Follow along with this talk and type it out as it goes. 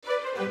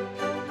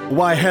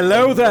Why,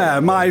 hello there,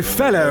 my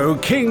fellow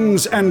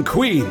kings and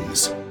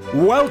queens.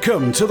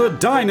 Welcome to the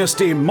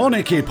Dynasty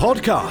Monarchy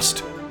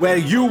podcast, where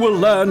you will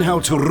learn how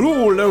to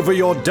rule over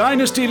your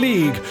Dynasty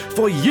League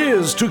for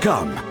years to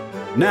come.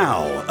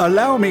 Now,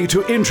 allow me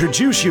to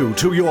introduce you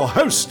to your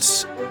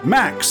hosts,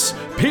 Max,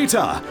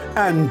 Peter,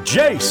 and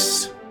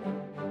Jace.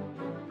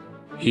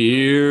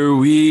 Here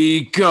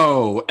we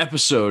go.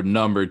 Episode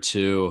number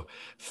 2.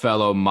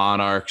 Fellow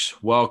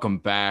Monarchs, welcome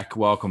back.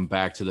 Welcome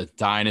back to the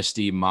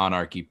Dynasty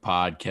Monarchy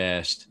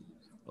podcast.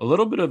 A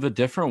little bit of a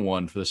different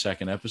one for the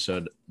second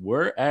episode.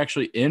 We're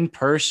actually in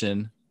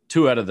person,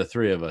 2 out of the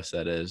 3 of us,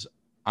 that is.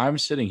 I'm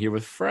sitting here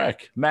with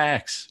Freck,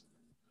 Max.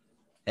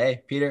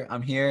 Hey, Peter,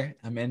 I'm here.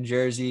 I'm in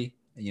Jersey.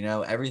 You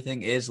know,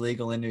 everything is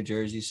legal in New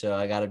Jersey, so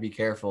I got to be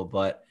careful,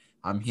 but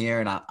I'm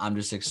here and I'm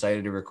just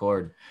excited to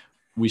record.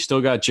 We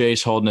still got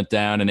Jace holding it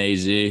down in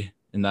AZ,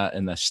 in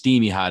the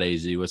steamy hot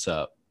AZ. What's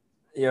up?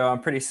 Yo, I'm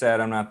pretty sad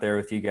I'm not there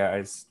with you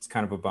guys. It's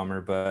kind of a bummer,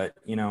 but,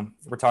 you know,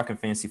 we're talking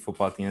fantasy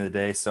football at the end of the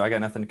day, so I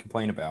got nothing to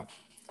complain about.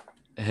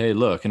 Hey,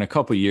 look, in a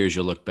couple of years,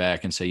 you'll look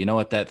back and say, you know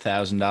what, that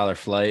 $1,000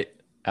 flight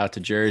out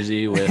to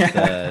Jersey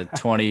with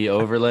 20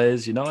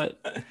 overlays, you know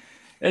what?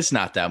 It's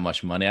not that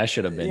much money. I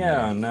should have been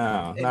there.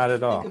 No, not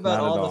at all. Think about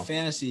not all at the all.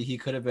 fantasy he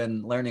could have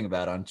been learning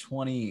about on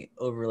 20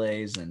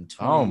 overlays and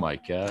 20. Oh, my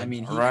God. I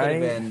mean, he Right?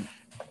 could have been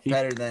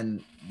better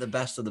than the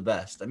best of the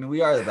best. I mean,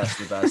 we are the best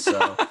of the best,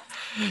 so...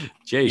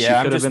 Jace, Yeah,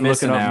 you could have been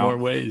looking up out. more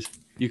ways.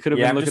 You could have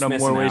Yeah, been I'm looking just up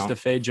more missing ways out. to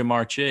fade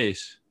Jamar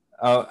Chase.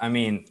 Oh, I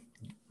mean,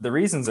 the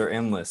reasons are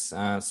endless,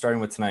 starting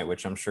with tonight,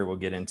 which I'm sure we'll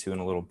get into in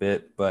a little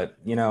bit. But,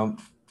 you know,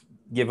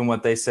 given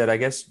what they said, I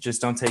guess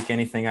just don't take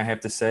anything I have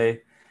to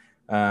say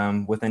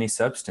with any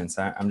substance.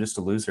 I'm just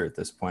a loser at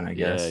this point, I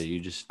guess.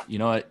 Yeah, you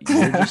know what?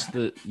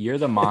 You're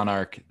the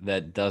monarch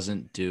that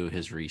doesn't do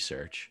his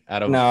research.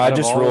 I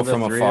just rule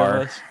from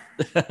afar.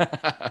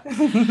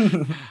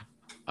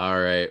 All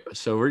right,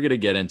 so we're going to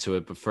get into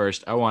it. But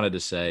first, I wanted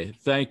to say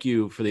thank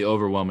you for the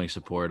overwhelming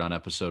support on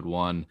episode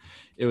 1.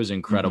 It was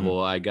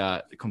incredible. I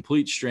got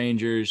complete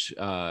strangers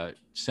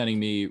sending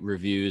me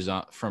reviews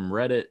from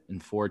Reddit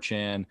and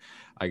 4chan.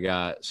 I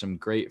got some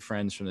great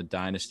friends from the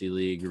Dynasty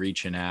League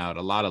reaching out,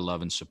 a lot of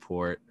love and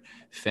support,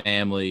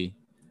 family,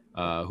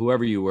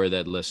 whoever you were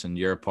that listened,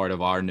 you're a part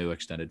of our new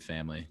extended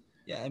family.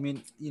 Yeah, I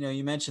mean, you know,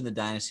 you mentioned the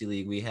Dynasty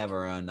League. We have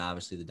our own,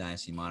 obviously, the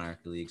Dynasty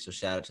Monarchy League, so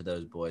shout out to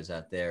those boys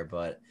out there.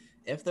 But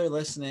if they're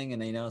listening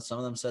and, you know, some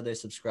of them said they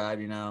subscribe,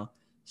 you know,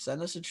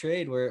 send us a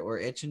trade. We're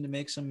itching to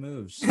make some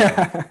moves.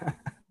 So.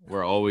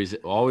 We're always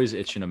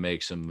itching to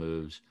make some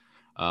moves.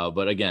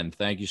 But again,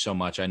 thank you so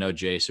much. I know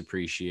Jace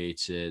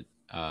appreciates it.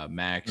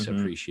 Max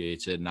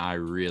appreciates it. And I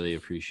really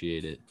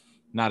appreciate it.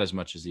 Not as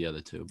much as the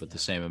other 2, but the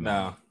same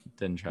amount.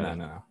 Didn't try to.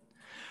 No.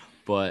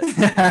 But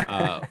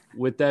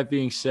with that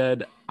being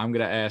said, I'm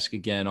going to ask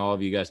again all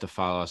of you guys to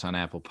follow us on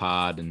Apple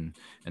Pod and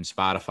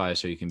Spotify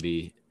so you can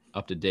be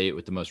up to date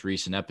with the most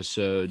recent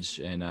episodes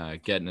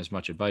and getting as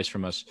much advice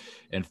from us.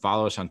 And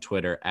follow us on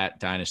Twitter at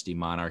Dynasty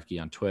Monarchy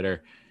on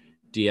Twitter.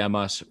 DM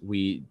us.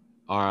 We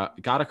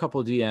got a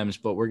couple of DMs,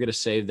 but we're going to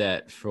save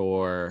that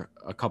for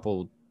a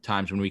couple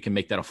times when we can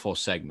make that a full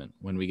segment,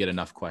 when we get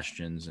enough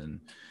questions and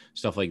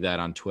stuff like that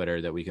on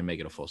Twitter that we can make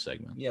it a full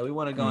segment. Yeah, we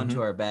want to go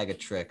into our bag of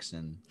tricks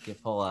and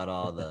pull out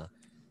all the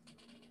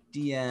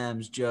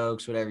DMs,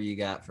 jokes, whatever you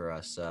got for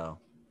us. So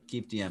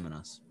keep DMing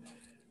us.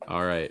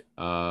 All right.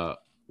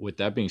 With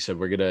that being said,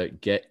 we're going to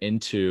get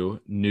into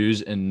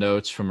news and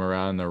notes from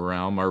around the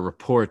realm, our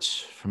reports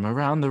from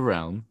around the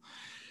realm,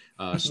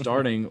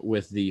 starting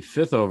with the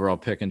 5th overall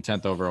pick and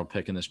 10th overall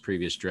pick in this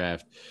previous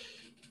draft.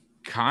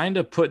 Kind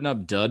of putting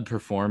up dud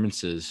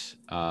performances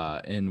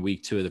in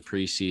week 2 of the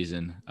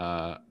preseason.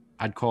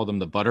 I'd call them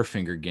the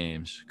Butterfinger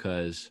games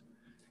because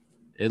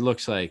it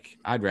looks like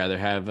I'd rather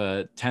have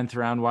a 10th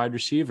round wide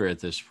receiver at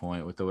this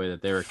point with the way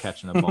that they were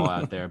catching the ball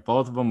out there.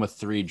 Both of them with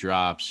 3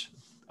 drops.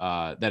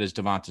 That is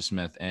Devonta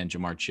Smith and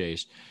Jamar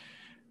Chase.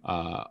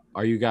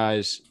 Are you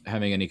guys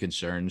having any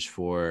concerns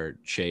for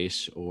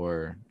Chase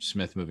or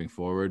Smith moving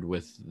forward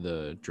with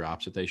the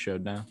drops that they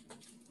showed now?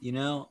 You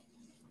know,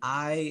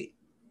 I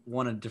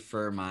want to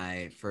defer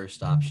my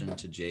first option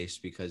to Jace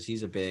because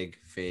he's a big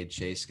fade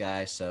Chase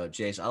guy. So,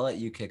 Jace, I'll let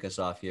you kick us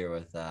off here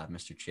with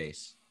Mr.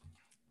 Chase.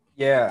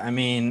 Yeah, I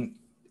mean,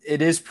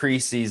 it is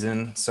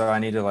preseason, so I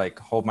need to,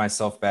 hold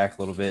myself back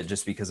a little bit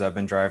just because I've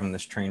been driving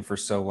this train for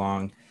so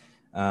long.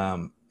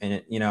 And,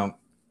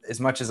 as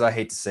much as I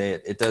hate to say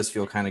it, it does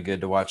feel kind of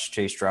good to watch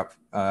Chase drop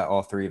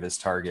all 3 of his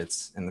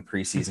targets in the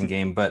preseason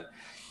game. But,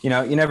 you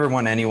never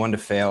want anyone to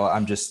fail.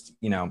 I'm just,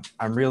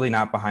 I'm really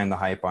not behind the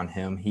hype on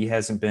him. He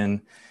hasn't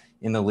been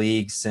in the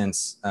league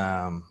since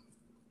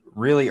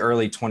really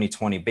early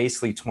 2020,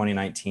 basically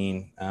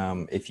 2019.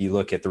 If you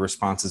look at the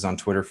responses on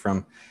Twitter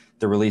from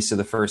the release of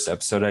the first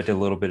episode, I did a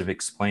little bit of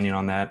explaining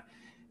on that.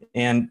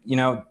 And,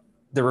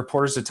 the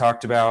reporters had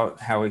talked about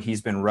how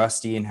he's been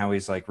rusty and how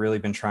he's really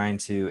been trying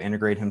to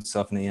integrate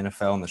himself in the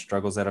NFL and the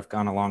struggles that have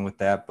gone along with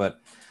that. But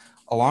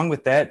along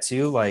with that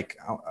too,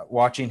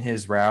 watching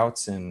his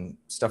routes and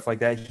stuff like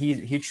that,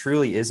 he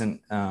truly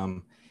isn't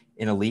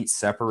an elite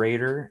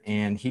separator,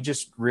 and he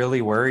just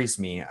really worries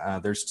me.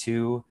 There's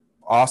two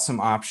awesome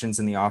options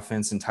in the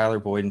offense, and Tyler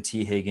Boyd and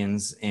T.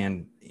 Higgins,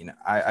 and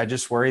I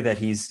just worry that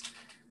he's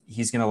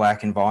going to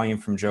lack in volume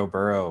from Joe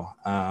Burrow.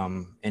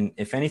 And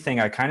if anything,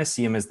 I kind of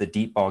see him as the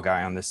deep ball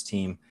guy on this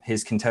team.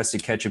 His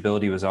contested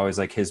catchability was always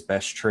like his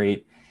best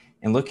trait.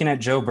 And looking at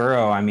Joe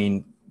Burrow, I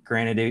mean,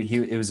 granted,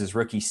 it was his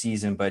rookie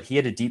season, but he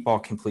had a deep ball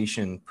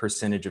completion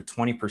percentage of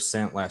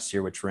 20% last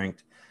year, which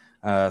ranked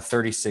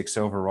 36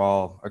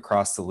 overall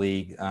across the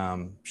league.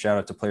 Shout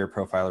out to Player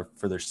Profiler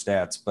for their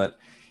stats. But,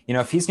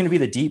 if he's going to be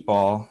the deep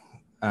ball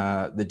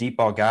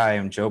guy,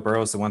 and Joe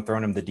Burrow is the one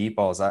throwing him the deep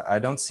balls, I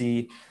don't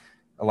see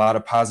a lot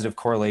of positive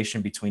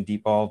correlation between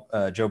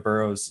Joe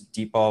Burrow's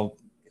deep ball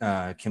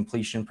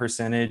completion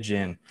percentage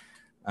and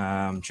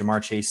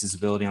Jamar Chase's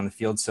ability on the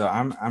field. So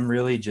I'm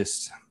really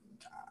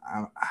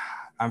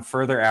I'm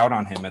further out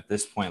on him at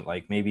this point.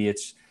 Like maybe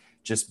it's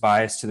just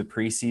biased to the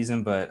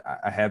preseason, but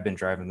I have been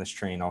driving this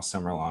train all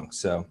summer long.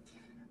 So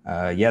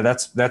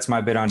that's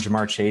my bit on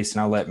Jamar Chase,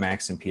 and I'll let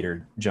Max and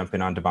Peter jump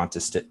in on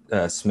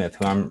Devonta Smith,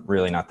 who I'm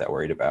really not that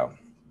worried about.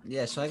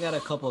 Yeah, so I got a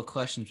couple of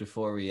questions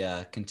before we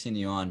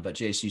continue on. But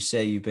Jace, you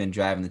say you've been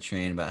driving the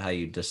train about how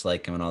you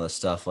dislike him and all this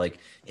stuff. Like,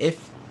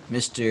 if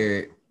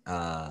Mr.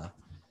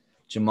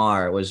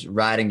 Jamar was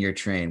riding your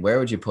train, where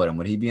would you put him?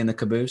 Would he be in the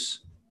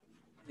caboose?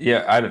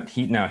 Yeah,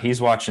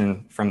 he's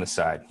watching from the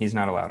side. He's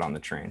not allowed on the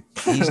train.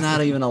 He's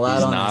not even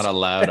allowed. He's not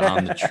allowed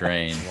on the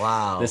train.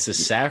 Wow, this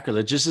is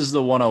sacrilege. This is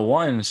the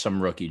 101 in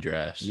some rookie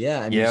drafts.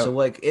 Yeah, I mean, so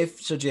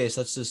Jace,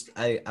 let's just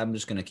I'm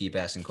just gonna keep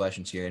asking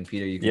questions here, and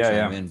Peter, you can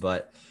chime in.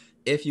 But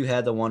if you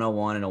had the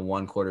 101 in a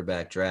one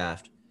quarterback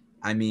draft,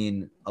 I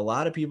mean, a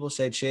lot of people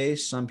say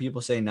Chase, some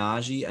people say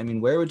Najee. I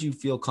mean, where would you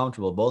feel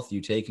comfortable, both of you,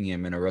 taking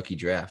him in a rookie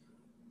draft?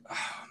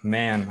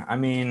 Man, I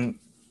mean,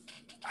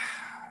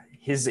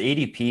 his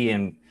ADP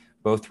in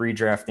both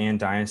redraft and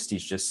dynasty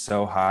is just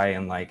so high,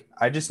 and like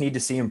I just need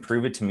to see him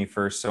prove it to me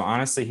first. So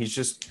honestly,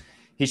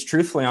 he's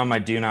truthfully on my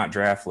do not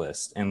draft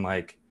list, and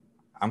like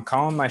I'm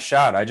calling my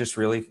shot. I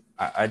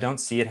don't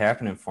see it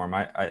happening for him.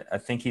 I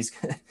think he's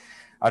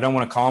I don't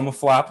want to call him a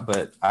flop,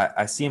 but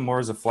I see him more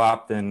as a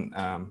flop than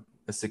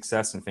a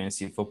success in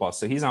fantasy football.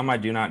 So he's on my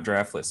do not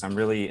draft list. I'm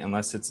really,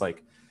 unless it's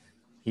like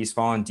he's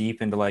fallen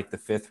deep into like the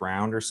 5th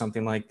round or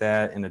something like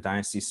that in a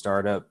dynasty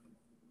startup,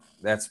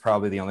 that's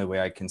probably the only way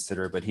I'd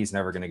consider it, but he's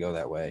never going to go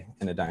that way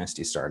in a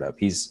dynasty startup.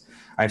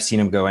 I've seen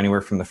him go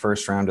anywhere from the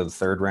 1st round to the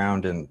 3rd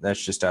round, and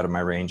that's just out of my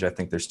range. I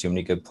think there's too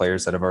many good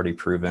players that have already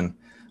proven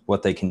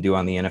what they can do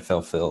on the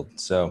NFL field.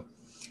 So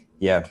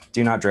yeah,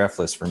 do not draft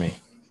list for me.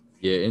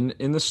 Yeah,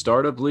 in the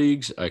startup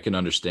leagues, I can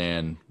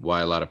understand why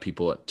a lot of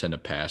people tend to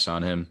pass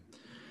on him.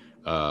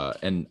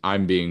 And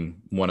I'm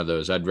being one of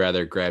those. I'd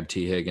rather grab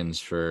T. Higgins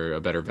for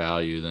a better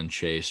value than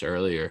Chase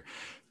earlier.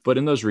 But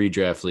in those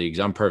redraft leagues,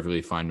 I'm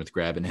perfectly fine with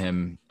grabbing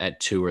him at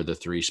 2 or the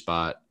 3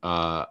 spot.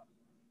 I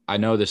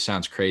know this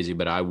sounds crazy,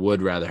 but I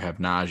would rather have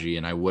Najee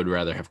and I would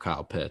rather have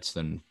Kyle Pitts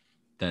than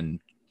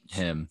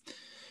him.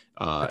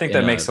 I think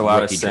that makes a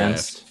lot of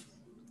sense,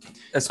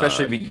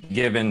 especially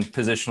given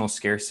positional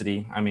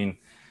scarcity. I mean,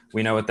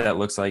 we know what that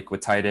looks like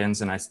with tight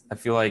ends, and I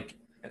feel like,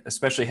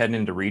 especially heading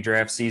into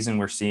redraft season,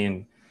 we're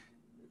seeing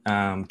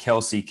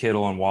Kelsey,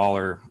 Kittle, and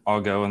Waller all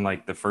go in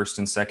like the 1st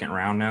and 2nd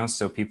round now.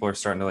 So people are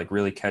starting to like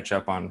really catch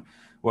up on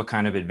what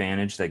kind of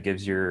advantage that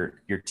gives your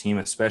team,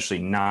 especially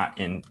not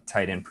in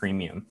tight end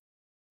premium.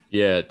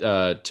 Yeah,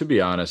 to be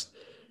honest,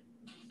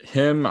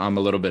 him I'm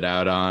a little bit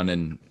out on,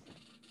 and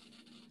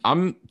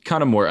I'm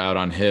kind of more out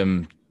on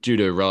him due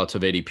to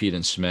relative ADP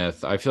than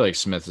Smith. I feel like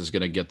Smith is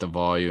going to get the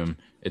volume.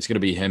 It's going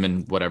to be him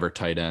and whatever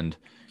tight end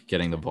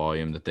getting the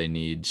volume that they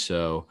need.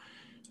 So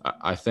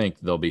I think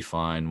they'll be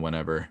fine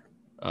whenever.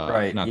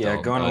 Right.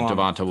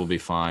 Devonta will be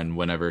fine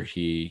whenever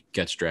he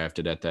gets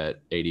drafted at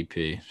that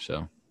ADP.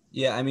 So.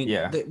 Yeah, I mean,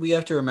 we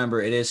have to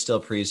remember it is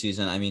still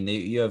preseason. I mean,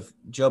 you have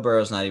Joe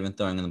Burrow's not even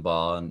throwing in the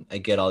ball, and I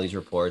get all these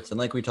reports. And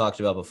like we talked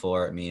about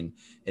before, I mean,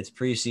 it's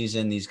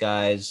preseason. These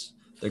guys,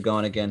 they're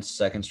going against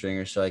second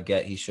stringers, so I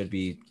get he should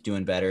be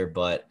doing better.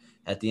 But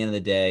at the end of the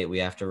day, we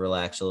have to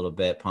relax a little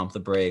bit, pump the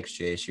brakes,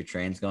 Jace. Your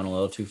train's going a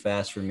little too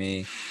fast for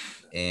me.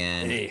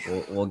 And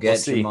we'll get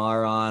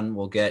Jamar on.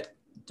 We'll get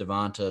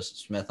Devonta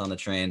Smith on the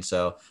train,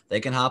 so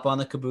they can hop on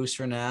the caboose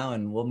for now,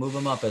 and we'll move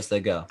them up as they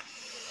go.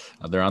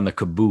 They're on the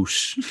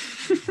caboose.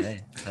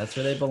 Hey, that's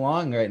where they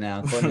belong right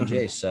now, according to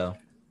Jace. So,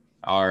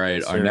 all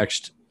right,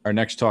 yes, our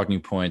next talking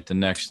point, the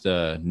next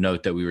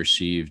note that we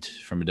received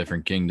from a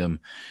different kingdom,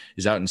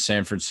 is out in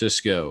San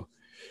Francisco,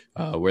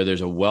 where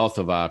there's a wealth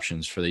of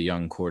options for the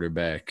young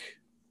quarterback,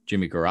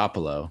 Jimmy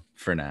Garoppolo.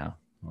 For now.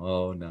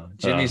 Oh no,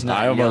 Jimmy's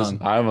not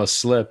young. I almost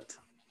slipped.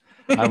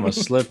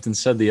 And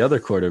said the other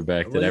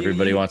quarterback that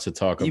everybody wants to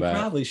talk about. You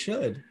probably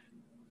should,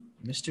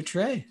 Mr.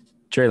 Trey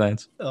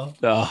Lance.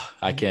 Oh,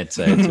 I can't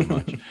say it too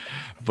much.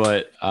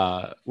 But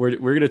we're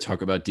going to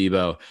talk about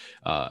Debo.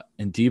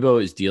 And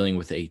Debo is dealing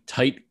with a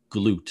tight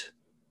glute.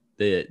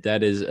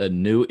 That is a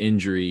new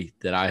injury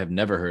that I have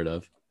never heard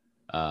of.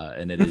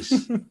 And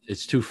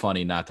it's too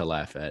funny not to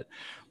laugh at.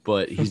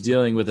 but he's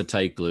dealing with a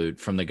tight glute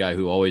from the guy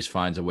who always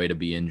finds a way to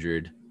be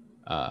injured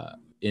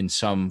in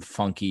some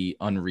funky,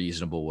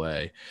 unreasonable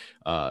way.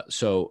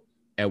 So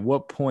at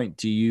what point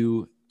do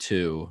you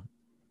two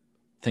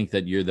think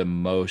that you're the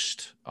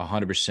most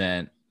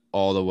 100%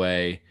 all the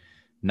way,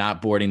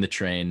 not boarding the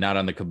train, not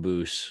on the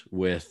caboose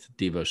with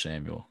Deebo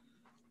Samuel?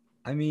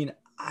 I mean,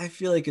 I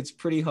feel like it's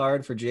pretty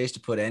hard for Jace to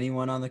put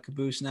anyone on the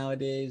caboose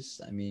nowadays.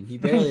 I mean, he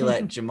barely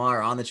let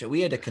Jamar on the train.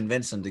 We had to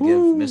convince him to give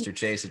Mr.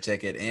 Chase a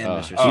ticket and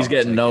Mr. He's Smith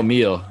getting a no ticket.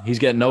 meal. He's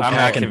getting no I'm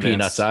pack not and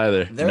convinced. peanuts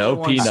either. They're no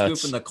the ones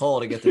peanuts. scooping the coal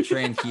to get the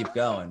train keep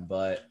going,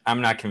 but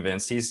I'm not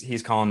convinced.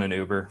 He's calling an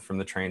Uber from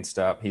the train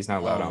stop. He's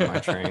not allowed on my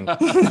train.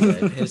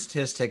 his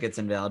ticket's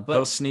invalid. He'll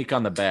But sneak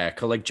on the back.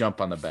 He'll like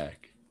jump on the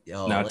back.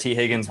 No, T.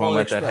 Higgins won't Polar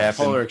let that Express.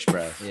 happen. Polar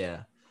Express.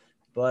 Yeah.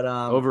 But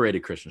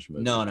Overrated Christmas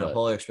movie. no, but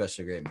Polar Express is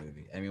a great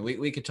movie. I mean,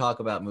 we could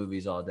talk about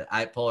movies all day.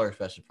 Polar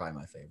Express is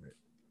probably my favorite.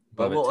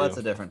 But Love it that's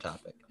too. a different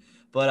topic.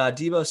 But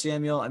Deebo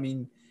Samuel, I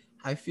mean,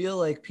 I feel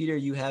like, Peter,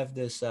 you have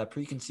this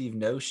preconceived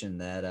notion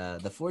that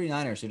the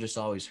 49ers are just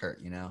always hurt,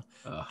 you know?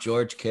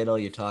 George Kittle,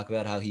 you talk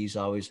about how he's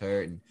always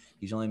hurt, and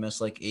he's only missed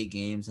like 8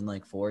 games in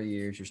like 4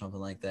 years or something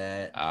like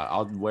that.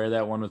 I'll wear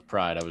that one with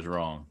pride. I was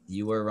wrong.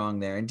 You were wrong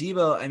there. And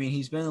Deebo, I mean,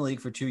 he's been in the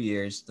league for 2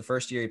 years. The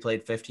first year he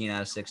played 15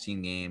 out of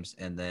 16 games,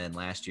 and then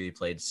last year he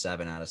played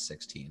 7 out of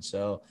 16.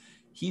 So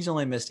he's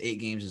only missed 8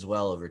 games as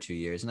well over 2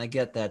 years. And I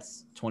get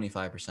that's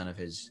 25% of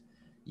his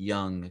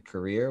young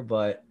career,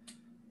 but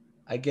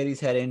I get he's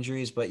had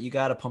injuries, but you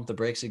got to pump the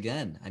brakes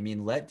again. I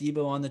mean, let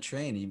Deebo on the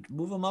train. You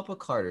move him up a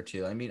card or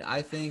two. I mean,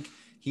 I think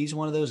he's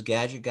one of those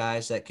gadget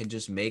guys that can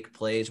just make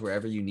plays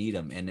wherever you need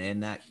him. And in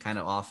that kind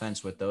of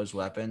offense with those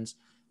weapons,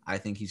 I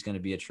think he's going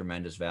to be a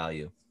tremendous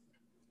value.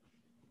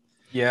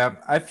 Yeah,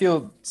 I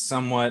feel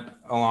somewhat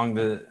along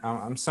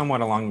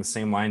the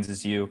same lines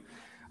as you.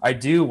 I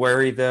do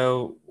worry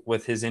though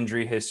with his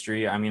injury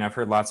history. I mean, I've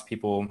heard lots of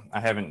people,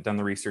 I haven't done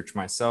the research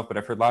myself, but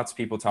I've heard lots of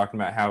people talking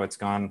about how it's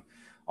gone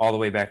all the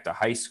way back to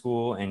high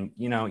school. And,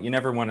 you know, you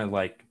never want to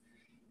like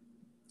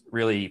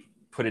really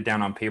put it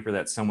down on paper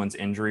that someone's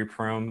injury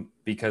prone,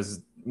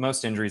 because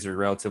most injuries are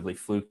relatively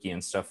fluky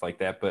and stuff like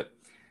that. But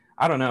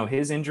I don't know,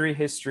 his injury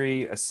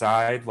history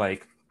aside,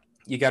 like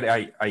you got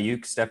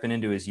Ayuk stepping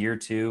into his year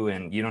 2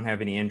 and you don't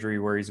have any injury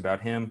worries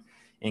about him.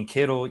 And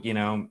Kittle, you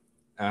know,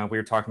 we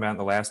were talking about in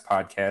the last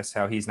podcast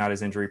how he's not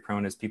as injury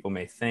prone as people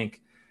may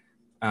think.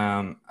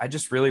 I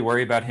just really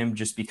worry about him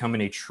just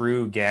becoming a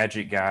true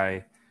gadget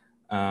guy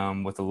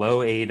with a low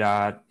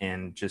ADOT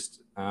and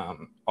just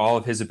all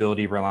of his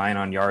ability relying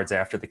on yards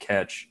after the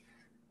catch,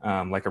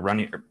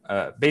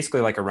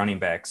 basically like a running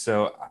back.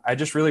 So I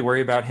just really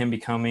worry about him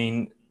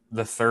becoming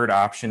the third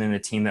option in a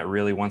team that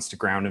really wants to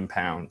ground and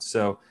pound.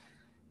 So,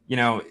 you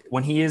know,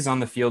 when he is on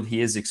the field,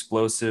 he is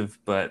explosive,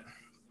 but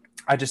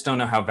I just don't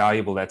know how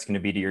valuable that's going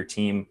to be to your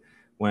team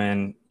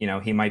when, you know,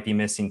 he might be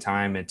missing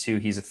time, and 2,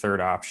 he's a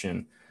third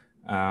option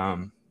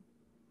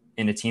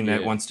in a team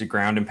that wants to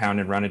ground and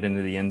pound and run it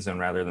into the end zone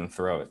rather than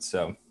throw it.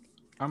 So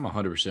I'm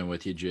 100%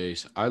 with you,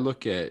 Jace. I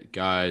look at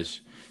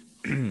guys,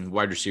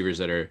 wide receivers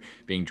that are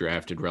being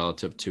drafted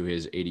relative to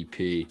his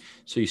ADP.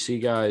 So you see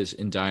guys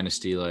in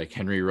Dynasty like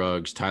Henry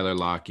Ruggs, Tyler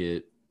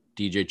Lockett,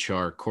 DJ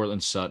Chark,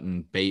 Cortland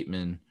Sutton,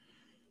 Bateman,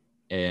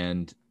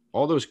 and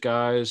all those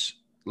guys.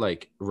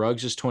 Like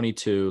Ruggs is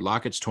 22,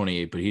 Lockett's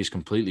 28, but he's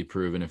completely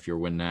proven if you're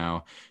win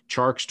now.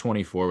 Chark's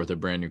 24 with a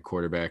brand new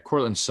quarterback.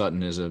 Cortland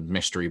Sutton is a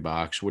mystery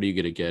box. What are you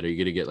going to get? Are you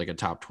going to get like a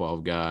top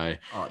 12 guy?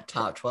 Oh,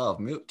 top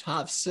 12,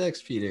 top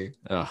 6, Peter.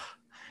 No,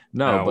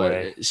 but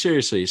way.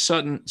 Seriously,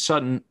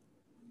 Sutton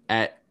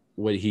at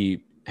what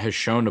he has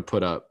shown to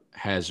put up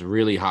has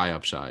really high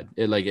upside.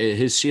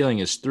 His ceiling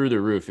is through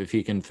the roof if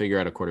he can figure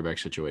out a quarterback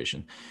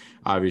situation.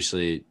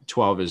 Obviously,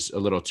 12 is a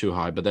little too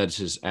high, but that's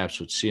his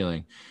absolute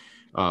ceiling.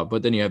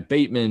 But then you have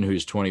Bateman,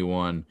 who's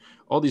 21,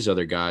 all these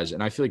other guys.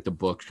 And I feel like the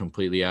book's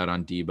completely out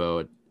on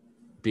Deebo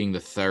being the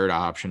third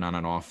option on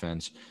an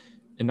offense.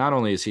 And not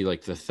only is he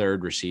like the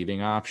third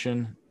receiving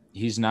option,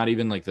 he's not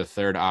even like the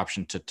third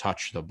option to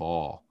touch the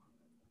ball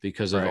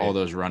because of all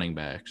those running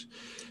backs.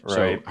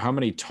 Right. So how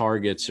many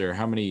targets or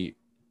how many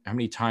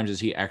times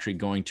is he actually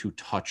going to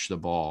touch the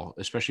ball,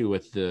 especially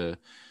with the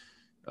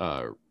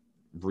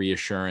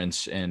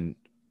reassurance and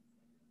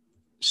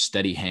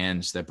steady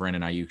hands that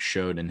Brandon Ayuk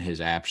showed in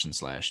his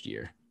absence last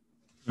year?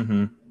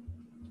 Mm-hmm.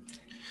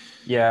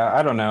 Yeah,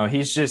 I don't know.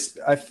 He's just,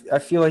 I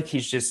feel like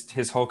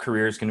his whole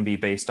career is going to be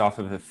based off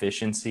of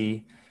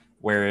efficiency.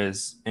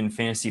 Whereas in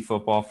fantasy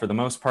football, for the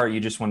most part, you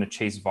just want to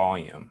chase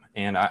volume.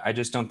 And I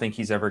just don't think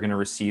he's ever going to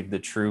receive the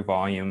true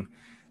volume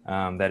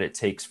that it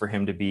takes for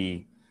him to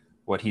be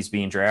what he's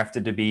being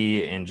drafted to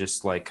be, and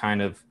just like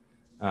kind of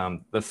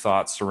the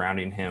thoughts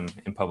surrounding him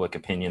in public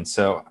opinion.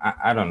 So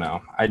I don't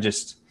know. I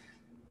just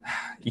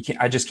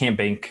can't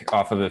bank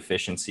off of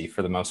efficiency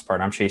for the most part.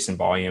 I'm chasing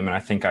volume, and I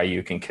think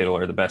Ayuk and Kittle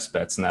are the best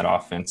bets in that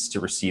offense to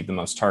receive the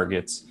most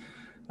targets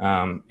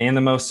and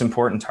the most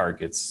important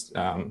targets.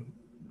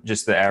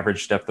 Just the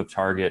average depth of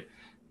target.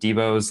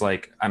 Deebo's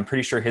like, I'm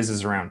pretty sure his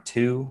is around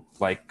 2.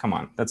 Like, come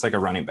on, that's like a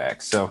running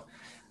back. So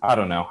I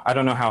don't know. I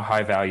don't know how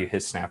high value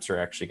his snaps are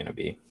actually going to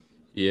be.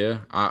 Yeah,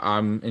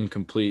 I'm in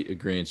complete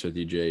agreement with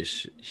you,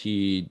 Jace.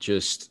 He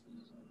just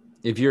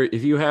if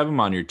you have him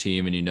on your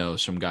team and you know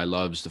some guy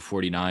loves the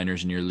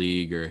 49ers in your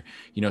league, or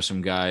you know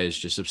some guy is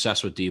just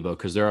obsessed with Debo,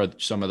 because there are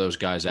some of those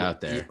guys out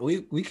there.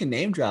 We can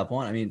name drop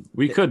one. I mean,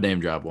 we could name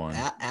drop one.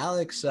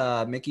 Alex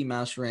Mickey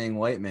Mouse Ring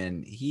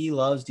Whiteman, he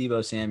loves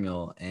Debo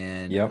Samuel,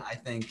 and I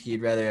think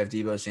he'd rather have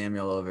Debo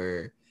Samuel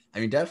over. I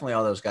mean, definitely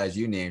all those guys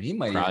you named. He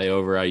might probably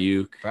over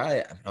Ayuk.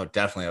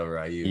 Definitely over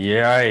Ayuk.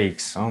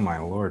 Yikes! Oh my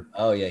lord.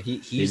 Oh yeah, he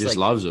just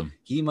loves him.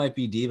 He might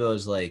be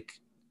Debo's like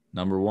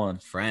number one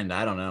friend.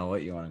 I don't know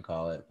what you want to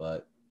call it,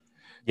 but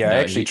I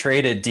actually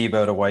traded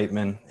Debo to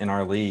Whiteman in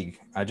our league.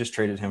 I just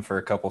traded him for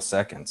a couple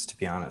seconds, to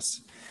be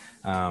honest.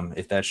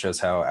 If that shows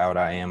how out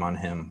I am on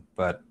him,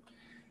 but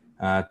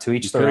to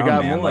each their own,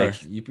 man. More. Like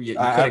you could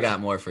have got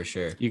more for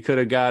sure. You could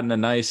have gotten a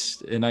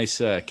nice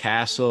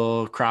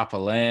castle, crop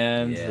of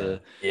land. You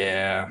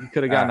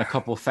could have gotten a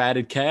couple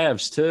fatted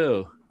calves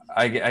too.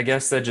 I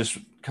guess that just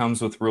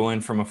comes with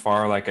ruling from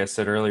afar. Like I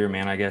said earlier,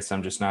 man, I guess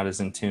I'm just not as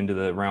in tune to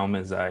the realm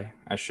as I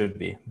should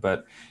be.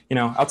 But,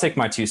 I'll take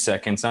my 2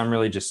 seconds. I'm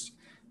really just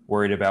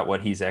worried about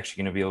what he's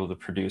actually going to be able to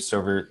produce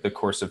over the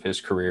course of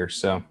his career.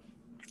 So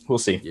we'll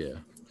see. Yeah.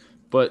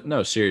 But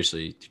no,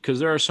 seriously, because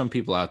there are some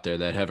people out there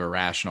that have a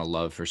rational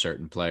love for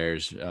certain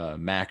players.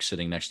 Max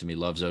sitting next to me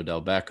loves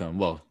Odell Beckham.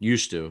 Well,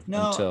 used to.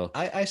 No,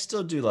 I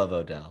still do love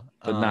Odell.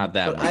 But not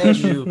that much. I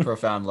have new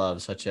profound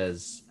love, such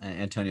as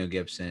Antonio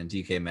Gibson,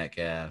 DK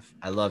Metcalf.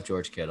 I love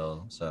George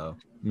Kittle. So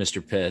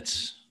Mr.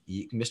 Pitts.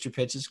 Mr.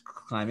 Pitts is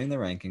climbing the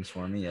rankings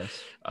for me,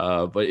 yes.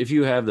 But if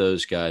you have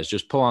those guys,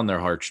 just pull on their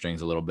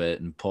heartstrings a little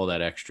bit and pull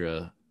that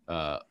extra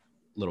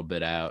little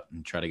bit out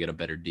and try to get a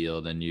better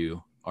deal than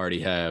you already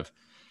have.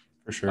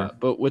 For sure.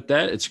 But with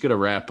that, it's going to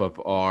wrap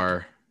up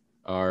our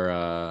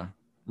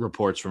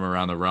reports from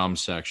around the realm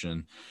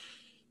section.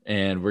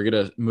 And we're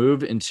going to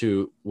move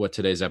into what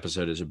today's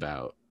episode is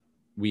about.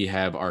 We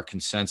have our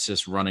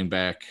consensus running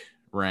back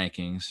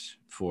rankings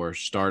for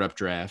startup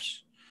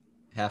drafts.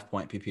 Half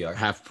point PPR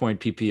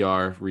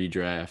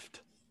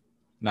redraft.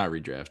 Not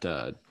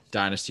redraft,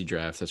 dynasty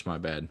draft. That's my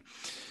bad.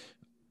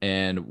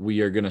 And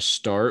we are going to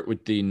start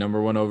with the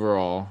number 1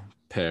 overall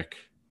pick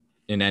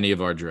in any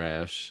of our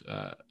drafts.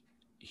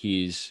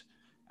 He's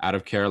out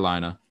of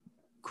Carolina.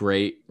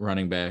 Great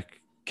running back.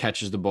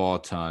 Catches the ball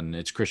a ton.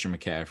 It's Christian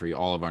McCaffrey,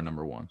 all of our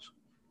number 1s.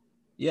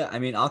 Yeah, I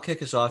mean, I'll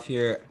kick us off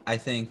here. I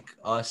think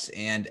us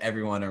and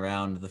everyone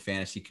around the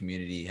fantasy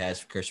community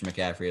has Christian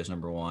McCaffrey as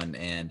number 1.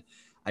 And,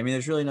 I mean,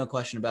 there's really no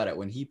question about it.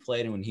 When he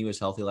played and when he was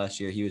healthy last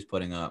year, he was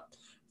putting up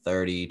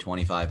 30,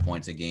 25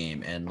 points a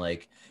game. And,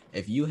 like,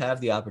 if you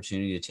have the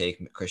opportunity to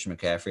take Christian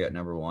McCaffrey at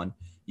number 1,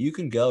 you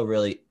can go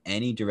really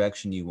any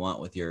direction you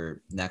want with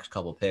your next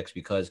couple picks,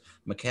 because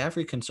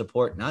McCaffrey can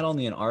support not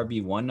only an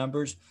RB1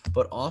 numbers,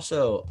 but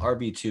also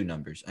RB2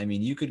 numbers. I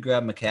mean, you could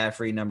grab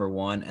McCaffrey number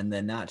 1 and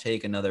then not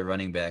take another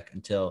running back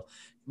until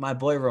my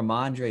boy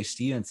Ramondre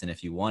Stevenson,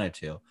 if you wanted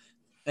to,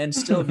 and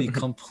still be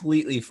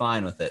completely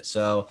fine with it.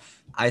 So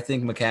I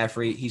think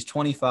McCaffrey, he's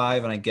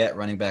 25, and I get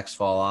running backs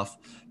fall off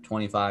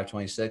 25,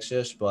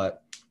 26-ish,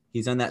 but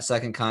he's on that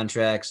second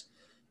contract.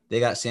 They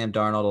got Sam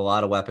Darnold, a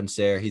lot of weapons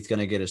there. He's going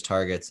to get his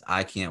targets.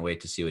 I can't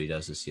wait to see what he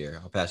does this year.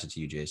 I'll pass it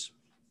to you, Jace.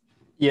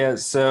 Yeah,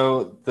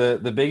 so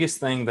the biggest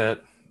thing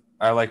that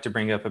I like to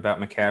bring up about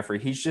McCaffrey,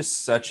 he's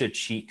just such a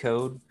cheat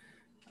code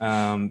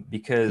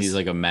because he's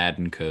like a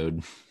Madden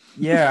code.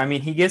 Yeah, I mean,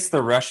 he gets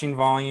the rushing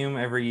volume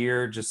every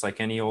year, just like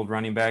any old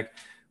running back.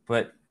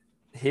 But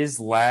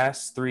his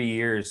last 3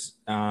 years,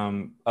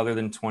 other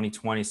than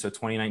 2020, so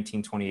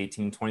 2019,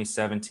 2018,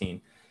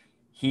 2017,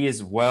 he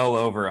is well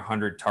over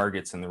 100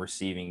 targets in the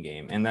receiving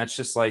game. And that's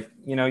just like,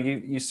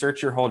 you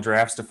search your whole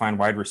drafts to find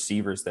wide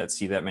receivers that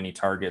see that many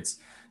targets.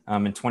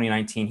 In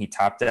 2019, he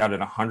topped out at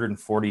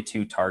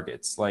 142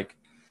 targets. Like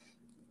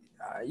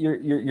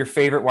your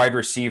favorite wide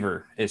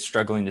receiver is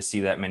struggling to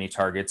see that many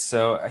targets.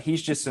 So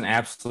he's just an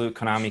absolute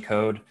Konami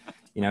code.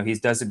 He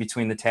does it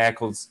between the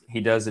tackles. He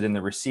does it in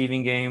the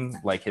receiving game.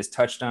 Like his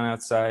touchdown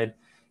outside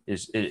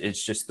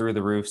it's just through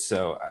the roof.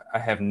 So I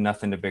have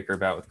nothing to bicker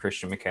about with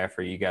Christian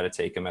McCaffrey. You got to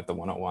take him at the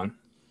 101.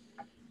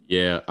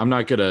 Yeah, I'm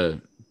not going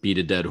to beat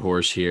a dead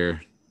horse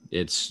here.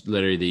 It's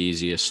literally the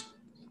easiest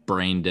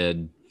brain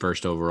dead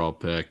first overall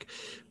pick.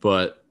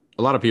 But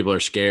a lot of people are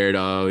scared.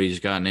 Oh, he's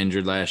gotten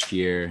injured last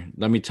year.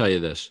 Let me tell you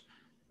this.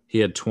 He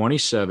had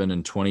 27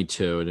 and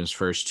 22 in his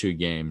first 2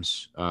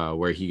 games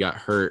where he got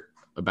hurt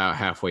about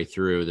halfway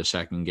through the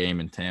second game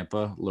in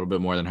Tampa, a little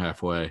bit more than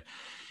halfway.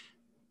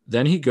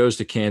 Then he goes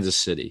to Kansas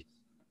City.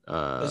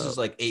 This is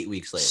like 8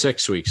 weeks later.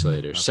 6 weeks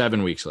later, okay.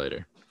 7 weeks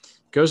later.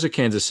 Goes to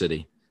Kansas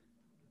City.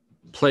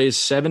 Plays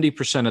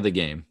 70% of the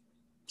game,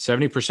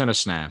 70% of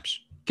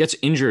snaps. Gets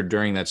injured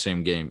during that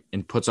same game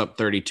and puts up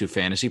 32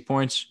 fantasy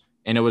points.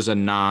 And it was a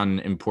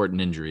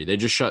non-important injury. They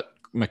just shut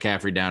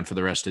McCaffrey down for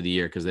the rest of the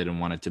year because they didn't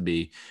want it to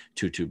be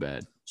too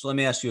bad. So let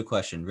me ask you a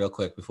question real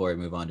quick before we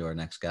move on to our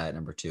next guy at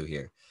number 2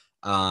 here.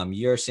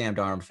 You're a Sam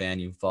Darnold fan.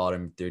 You followed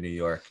him through New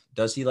York.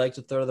 Does he like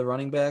to throw to the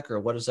running back, or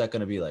what is that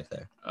going to be like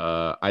there?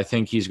 I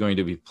think he's going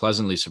to be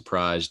pleasantly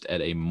surprised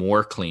at a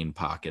more clean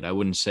pocket. I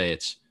wouldn't say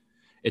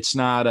it's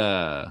not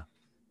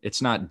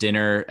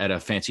dinner at a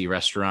fancy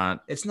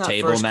restaurant. It's not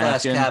table first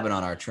class napkin. cabin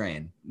on our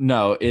train.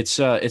 No, it's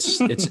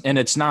and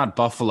it's not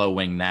buffalo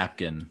wing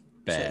napkin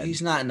bad. So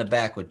he's not in the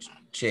back with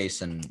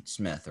Chase and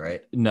Smith,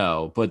 right?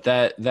 No, but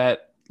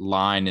that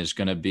line is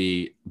going to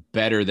be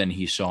better than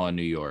he saw in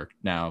New York.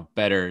 Now,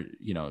 better,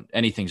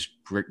 anything's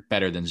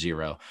better than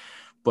zero,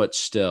 but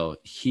still,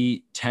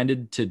 he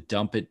tended to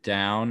dump it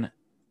down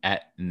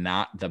at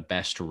not the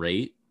best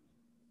rate,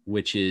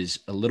 which is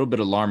a little bit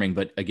alarming.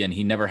 But again,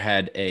 he never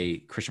had a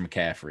Christian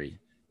McCaffrey.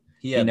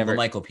 He had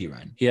Michael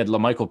Pirine. He had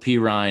LaMichael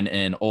Pirine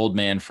and old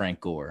man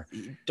Frank Gore.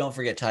 Don't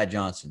forget Ty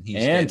Johnson. He's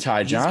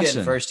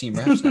getting first team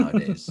reps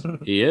nowadays.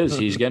 He is.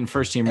 He's getting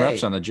first team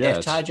reps on the Jets.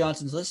 If Ty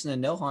Johnson's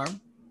listening, no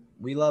harm.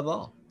 We love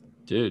all.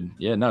 Dude,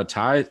 yeah, no,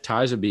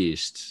 Ty's a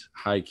beast,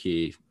 high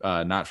key.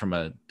 Not from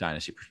a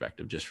dynasty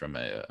perspective, just from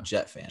a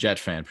Jet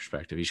fan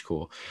perspective. He's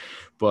cool,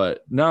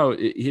 but no,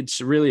 it's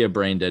really a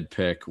brain dead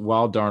pick.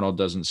 While Darnold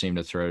doesn't seem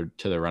to throw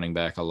to the running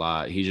back a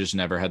lot, he just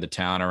never had the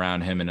talent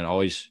around him, and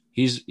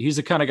he's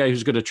the kind of guy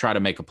who's going to try to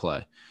make a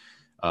play.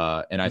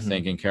 And I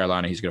think in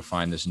Carolina, he's going to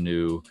find this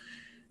new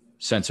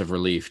sense of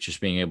relief, just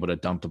being able to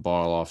dump the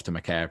ball off to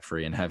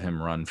McCaffrey and have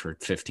him run for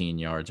 15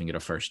 yards and get a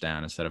first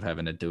down instead of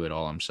having to do it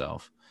all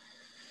himself.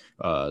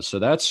 So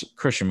that's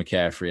Christian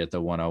McCaffrey at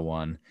the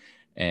 101,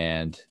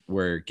 and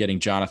we're getting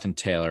Jonathan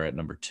Taylor at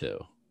number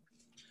 2.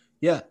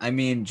 Yeah, I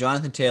mean,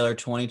 Jonathan Taylor,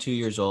 22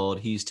 years old.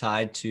 He's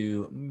tied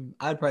to,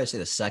 I'd probably say,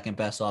 the second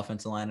best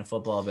offensive line in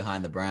football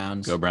behind the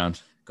Browns. Go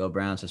Browns. Go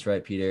Browns. That's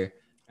right, Peter.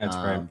 That's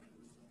right.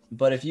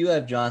 But if you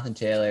have Jonathan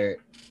Taylor,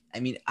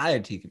 I mean, I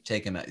would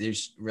take him.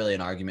 There's really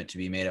an argument to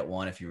be made at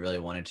 1 if you really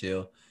wanted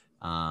to.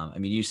 I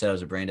mean, you said it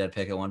was a brain dead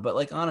pick at 1,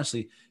 but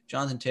honestly,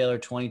 Jonathan Taylor,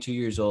 22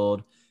 years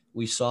old.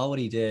 We saw what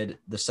he did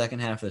the second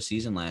half of the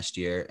season last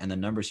year and the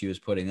numbers he was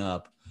putting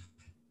up.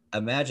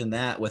 Imagine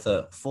that with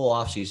a full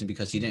offseason,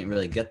 because he didn't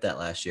really get that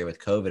last year with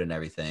COVID and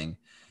everything.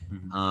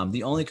 Mm-hmm.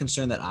 The only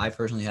concern that I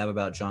personally have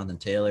about Jonathan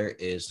Taylor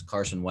is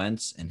Carson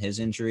Wentz and his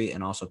injury,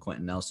 and also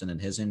Quentin Nelson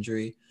and his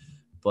injury.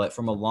 But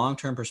from a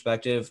long-term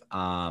perspective,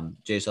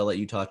 Jace, I'll let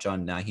you touch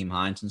on Nyheim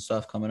Hines and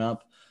stuff coming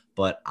up.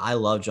 But I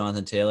love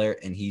Jonathan Taylor,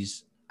 and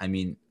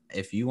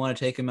if you want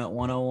to take him at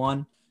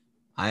 101,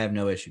 I have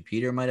no issue.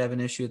 Peter might have an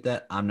issue with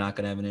that. I'm not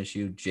going to have an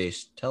issue.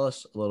 Jace, tell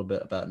us a little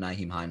bit about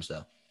Nyheim Hines,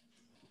 though.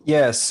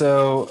 Yeah,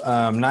 so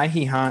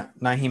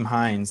Nyheim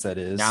Hines, that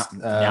is.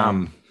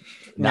 Nyam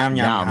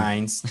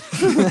Hines.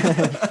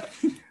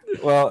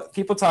 Well,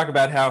 people talk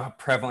about how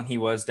prevalent he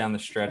was down the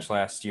stretch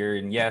last year,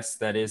 and yes,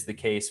 that is the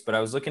case. But I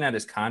was looking at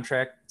his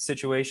contract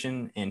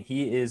situation, and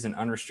he is an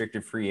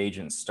unrestricted free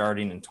agent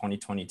starting in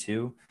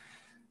 2022.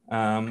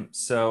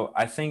 So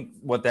I think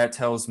what that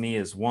tells me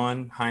is,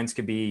 1, Hines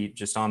could be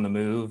just on the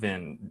move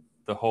and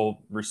the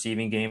whole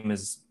receiving game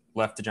is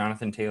left to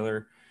Jonathan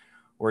Taylor,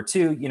 or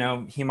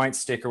 2, he might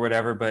stick or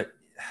whatever, but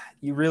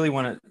you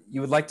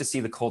would like to see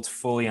the Colts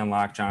fully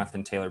unlock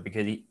Jonathan Taylor,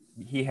 because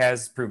he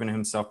has proven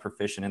himself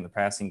proficient in the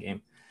passing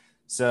game.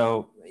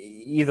 So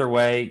either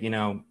way,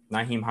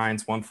 Nyheim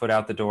Hines, 1 foot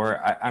out the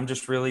door. I'm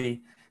just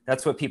really,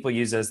 that's what people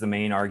use as the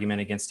main argument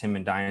against him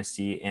in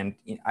Dynasty. And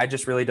I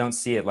just really don't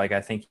see it.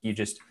 I think you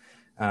just,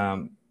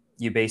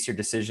 you base your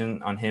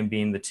decision on him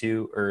being the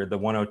 2 or the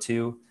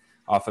 102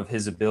 off of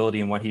his ability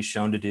and what he's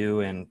shown to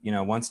do. And,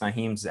 once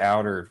Naheem's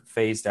out or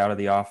phased out of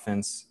the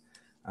offense,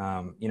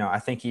 I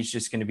think he's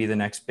just going to be the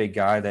next big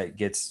guy that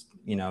gets,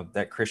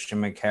 that Christian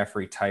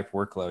McCaffrey type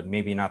workload.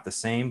 Maybe not the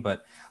same,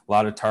 but a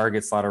lot of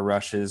targets, a lot of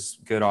rushes,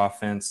 good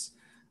offense,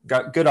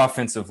 got good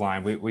offensive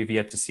line. We've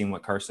yet to see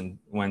what Carson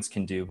Wentz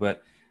can do,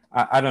 but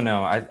I don't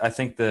know. I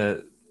think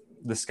the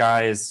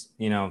sky is,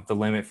 the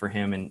limit for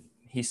him. And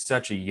he's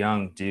such a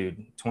young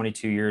dude,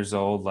 22 years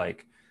old.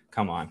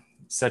 Come on,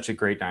 such a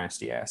great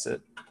dynasty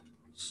asset.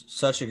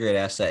 Such a great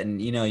asset. And,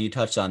 you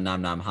touched on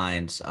Nyheim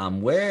Hines,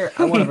 where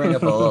I want to bring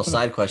up a little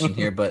side question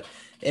here, but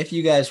if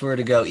you guys were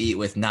to go eat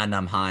with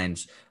Nyheim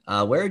Hines,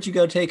 where would you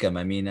go take him?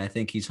 I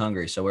think he's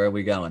hungry. So where are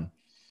we going?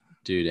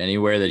 Dude,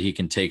 anywhere that he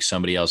can take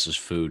somebody else's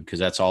food, because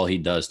that's all he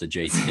does to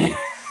JT.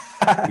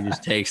 He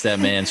just takes that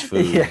man's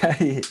food.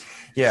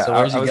 Yeah. So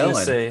where's he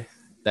going?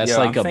 That's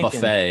a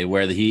buffet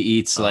where he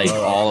eats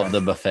all of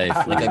the buffet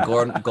food. Like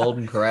a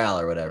Golden Corral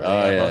or whatever.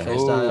 Oh, yeah. Buffet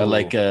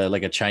style.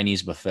 Like a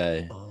Chinese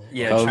buffet.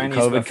 Yeah,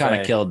 COVID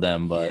kind of killed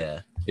them,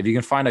 but if you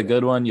can find a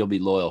good one, you'll be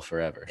loyal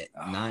forever.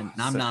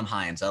 Nyheim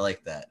Hines. I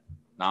like that.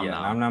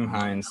 Nyheim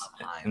Hines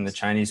in the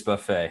Chinese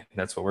buffet.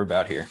 That's what we're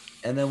about here.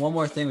 And then one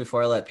more thing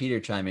before I let Peter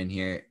chime in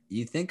here.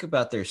 You think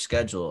about their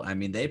schedule.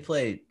 They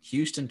play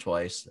Houston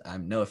twice.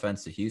 No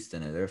offense to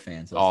Houston or their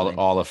fans.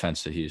 All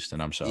offense to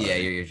Houston. I'm sorry. Yeah,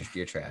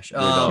 you're trash.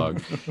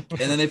 Dog. And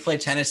then they play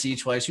Tennessee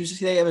twice.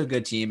 They have a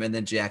good team. And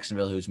then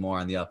Jacksonville, who's more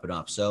on the up and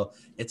up. So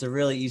it's a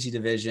really easy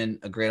division,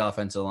 a great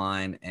offensive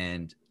line,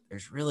 and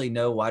there's really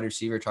no wide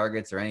receiver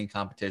targets or any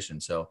competition.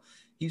 So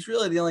he's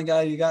really the only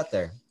guy you got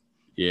there.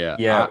 Yeah,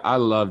 Yeah. I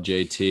love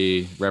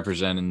JT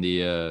representing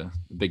the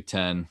Big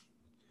Ten.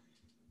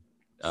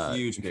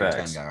 Huge Big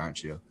facts. Ten guy,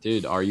 aren't you?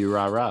 Dude, are you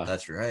rah-rah?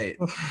 That's right.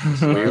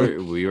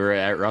 We were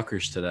at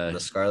Rutgers today. The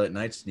Scarlet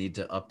Knights need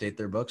to update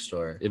their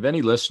bookstore. If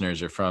any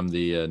listeners are from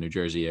the New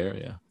Jersey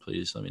area,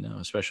 please let me know,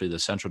 especially the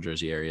Central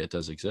Jersey area. It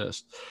does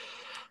exist.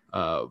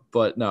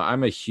 But no,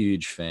 I'm a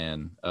huge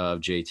fan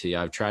of JT.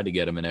 I've tried to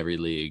get him in every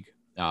league.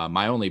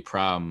 My only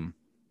problem,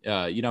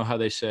 you know how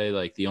they say,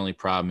 like, the only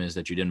problem is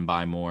that you didn't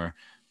buy more.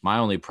 My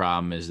only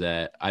problem is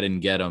that I didn't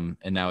get him,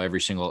 and now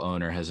every single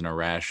owner has an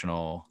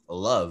irrational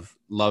love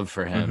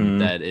for him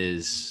that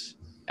is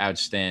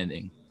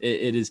outstanding.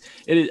 It is.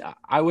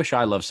 I wish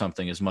I loved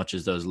something as much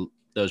as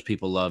those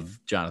people love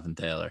Jonathan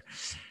Taylor.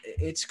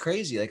 It's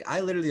crazy. Like,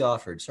 I literally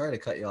offered. Sorry to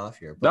cut you off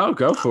here. No,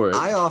 go for it.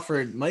 I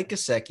offered Mike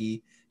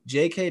Gesicki,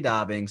 J.K.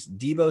 Dobbins,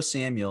 Debo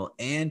Samuel,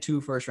 and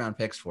 2 first-round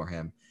picks for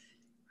him.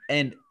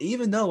 And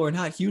even though we're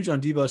not huge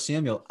on Debo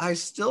Samuel, I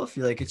still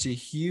feel like it's a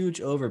huge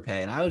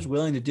overpay. And I was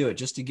willing to do it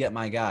just to get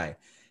my guy.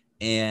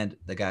 And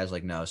the guy's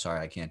like, no,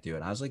 sorry, I can't do it.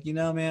 And I was like,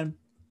 man,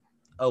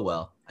 oh,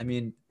 well. I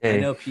mean, I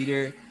know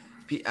Peter.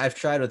 I've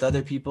tried with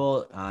other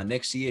people.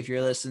 Nick C, if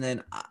you're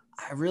listening,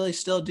 I really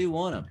still do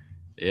want him.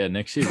 Yeah,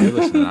 Nick C, if you're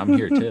listening, I'm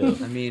here too.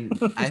 I mean,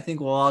 I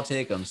think we'll all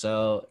take him.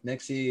 So,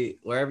 Nick C,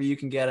 wherever you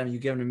can get him, you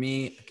give him to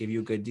me. I'll give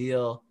you a good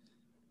deal.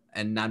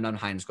 And Nam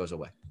Hines goes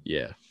away.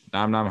 Yeah.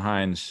 Nam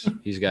Hines,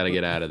 he's got to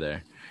get out of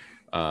there.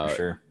 For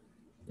sure.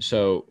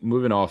 So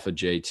moving off of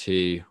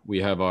JT,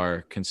 we have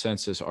our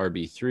consensus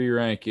RB3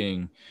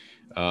 ranking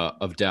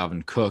of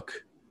Dalvin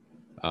Cook.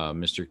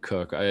 Mr.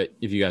 Cook,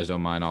 if you guys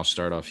don't mind, I'll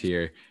start off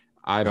here.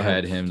 I've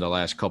had him the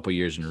last couple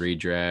years in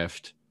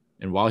redraft.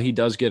 And while he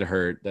does get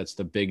hurt, that's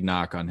the big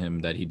knock on him,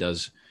 that he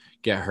does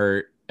get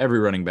hurt. Every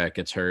running back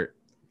gets hurt.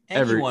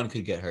 Anyone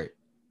could get hurt.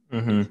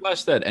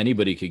 Less that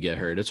anybody could get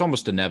hurt. It's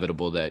almost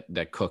inevitable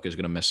that Cook is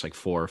going to miss like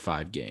 4 or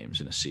 5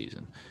 games in a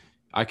season.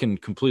 I can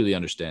completely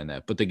understand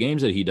that. But the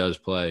games that he does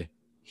play,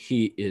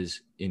 he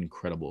is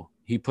incredible.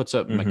 He puts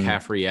up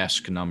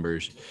McCaffrey-esque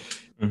numbers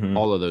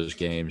all of those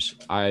games.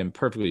 I am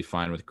perfectly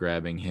fine with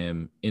grabbing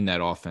him in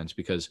that offense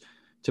because,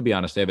 to be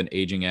honest, they have an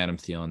aging Adam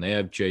Thielen. They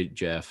have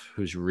Jeff,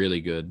 who's really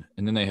good,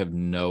 and then they have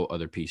no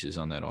other pieces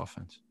on that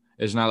offense.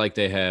 It's not like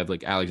they have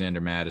like Alexander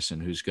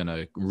Madison, who's going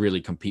to really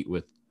compete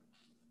with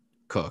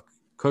Cook.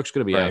 Cook's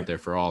going to be out there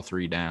for all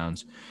 3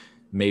 downs.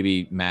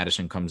 Maybe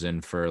Madison comes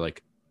in for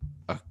like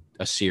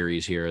a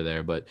series here or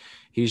there, but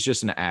he's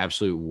just an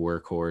absolute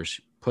workhorse.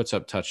 Puts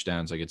up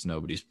touchdowns like it's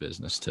nobody's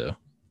business too.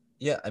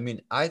 Yeah, I mean,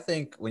 I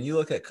think when you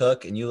look at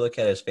Cook and you look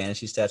at his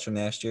fantasy stats from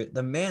last year,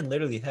 the man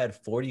literally had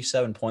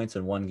 47 points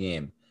in one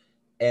game.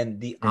 And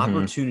the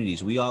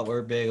opportunities,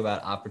 we're big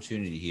about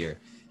opportunity here.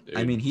 Dude,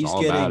 I mean, he's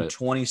getting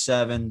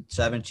 27,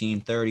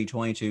 17, 30,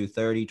 22,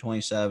 30,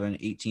 27,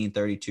 18,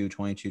 32,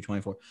 22,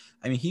 24.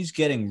 I mean, he's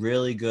getting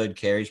really good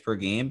carries per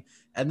game.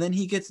 And then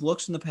he gets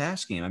looks in the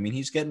pass game. I mean,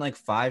 he's getting like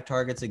 5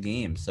 targets a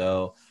game.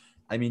 So,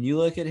 I mean, you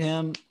look at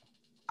him,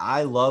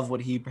 I love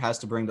what he has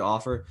to bring to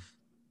offer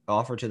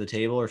to the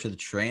table or to the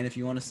train, if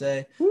you want to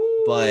say.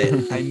 Woo!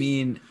 But, I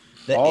mean –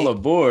 all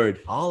aboard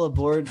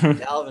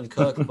Dalvin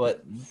Cook.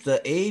 But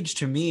the age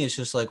to me is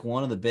just like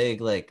one of the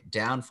big like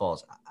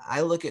downfalls.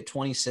 I look at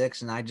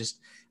 26 and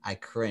I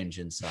cringe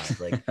inside.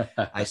 Like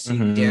I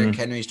see Derrick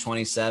Henry's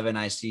 27,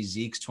 I see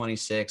Zeke's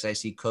 26, I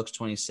see Cook's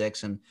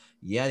 26, and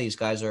yeah, these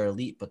guys are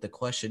elite. But the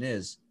question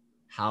is,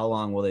 how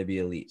long will they be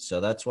elite?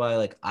 So that's why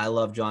like I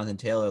love Jonathan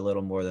Taylor a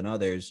little more than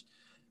others.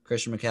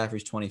 Christian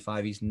McCaffrey's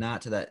 25. He's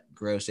not to that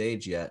gross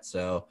age yet,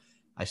 so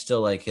I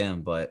still like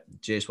him. But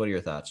Jace, what are your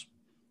thoughts?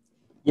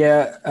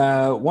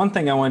 Yeah, one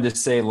thing I wanted to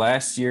say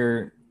last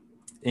year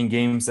in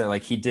games that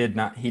like he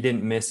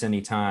didn't miss any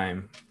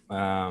time.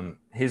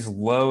 His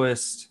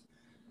lowest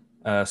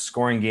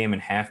scoring game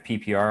in half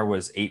PPR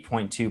was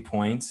 8.2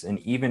 points, and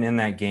even in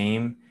that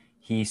game,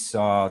 he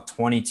saw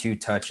 22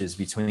 touches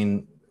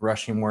between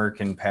rushing work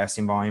and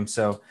passing volume.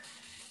 So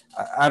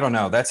I don't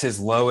know. That's his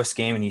lowest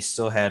game, and he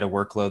still had a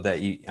workload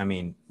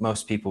that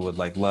most people would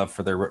like love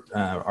for their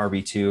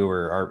RB2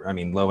 or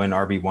low end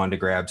RB1 to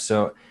grab.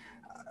 So.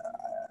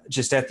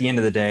 Just at the end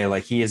of the day,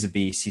 like he is a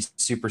beast. He's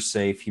super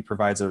safe. He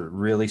provides a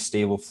really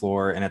stable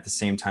floor. And at the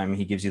same time,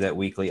 he gives you that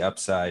weekly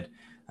upside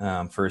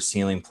for a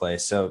ceiling play.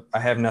 So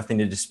I have nothing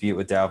to dispute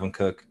with Dalvin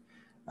Cook.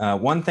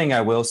 One thing I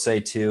will say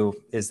too,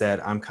 is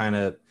that I'm kind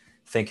of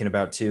thinking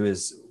about too,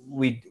 is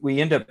we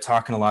end up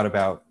talking a lot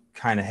about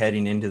kind of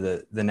heading into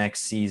the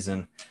next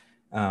season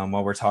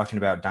while we're talking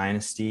about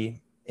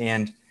Dynasty.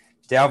 And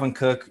Dalvin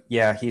Cook,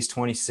 yeah, he's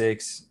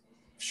 26.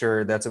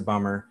 Sure, that's a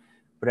bummer.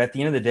 But at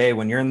the end of the day,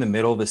 when you're in the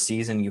middle of the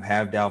season, you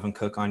have Dalvin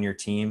Cook on your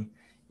team.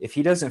 If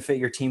he doesn't fit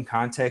your team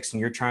context and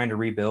you're trying to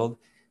rebuild,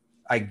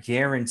 I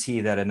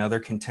guarantee that another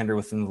contender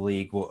within the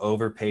league will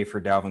overpay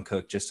for Dalvin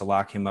Cook just to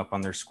lock him up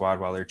on their squad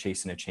while they're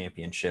chasing a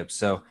championship.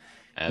 So,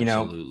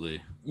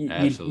 absolutely.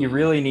 You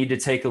really need to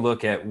take a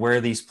look at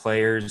where these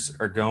players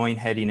are going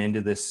heading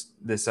into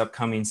this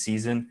upcoming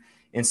season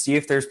and see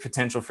if there's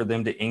potential for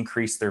them to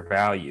increase their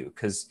value.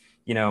 Because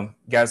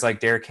guys like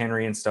Derrick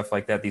Henry and stuff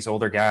like that, these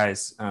older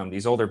guys,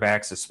 these older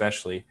backs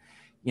especially,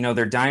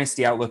 their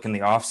dynasty outlook in the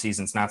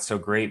offseason is not so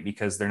great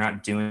because they're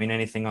not doing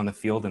anything on the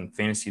field and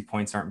fantasy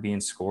points aren't being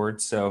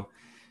scored. So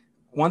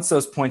once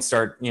those points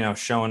start,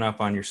 showing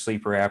up on your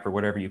sleeper app or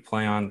whatever you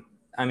play on,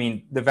 I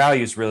mean, the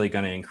value is really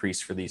going to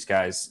increase for these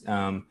guys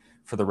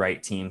for the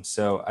right team.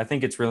 So I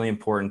think it's really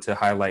important to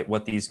highlight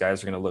what these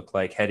guys are going to look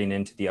like heading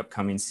into the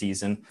upcoming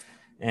season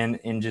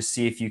and just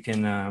see if you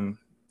can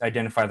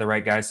identify the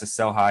right guys to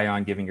sell high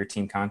on, giving your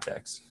team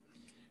context.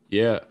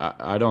 Yeah,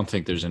 I don't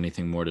think there's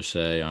anything more to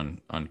say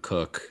on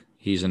Cook.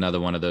 He's another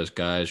one of those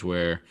guys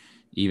where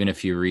even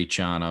if you reach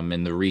on him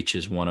and the reach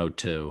is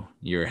 102,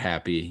 you're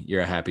happy.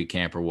 You're a happy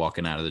camper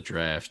walking out of the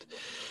draft.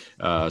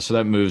 So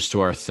that moves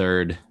to our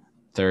third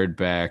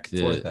back.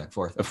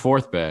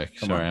 Fourth back.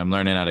 Sorry, I'm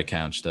learning how to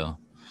count still.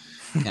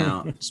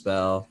 Count,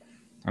 spell.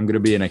 I'm going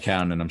to be an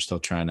accountant. I'm still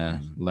trying to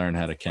learn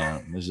how to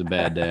count. This is a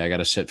bad day. I got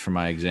to sit for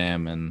my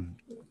exam in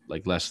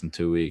like less than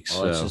 2 weeks.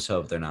 Well, let's just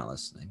hope they're not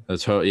listening.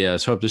 Let's hope the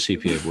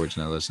CPA board's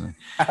not listening.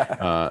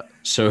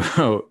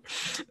 So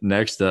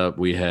next up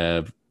we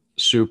have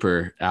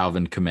Super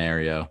Alvin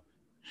Kamara.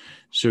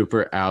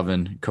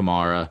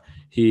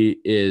 He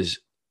is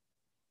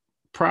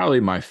probably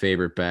my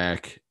favorite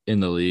back in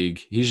the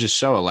league. He's just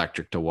so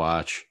electric to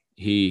watch.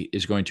 He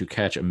is going to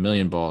catch a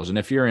million balls. And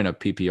if you're in a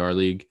PPR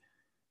league,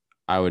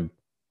 I would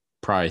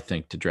probably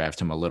think to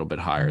draft him a little bit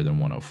higher than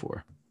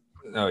 104.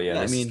 Oh, yeah.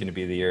 This is going to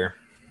be the year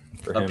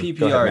for him.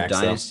 PPR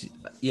dynasty.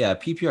 Yeah,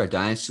 PPR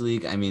dynasty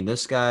league. I mean,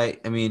 this guy,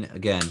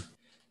 again,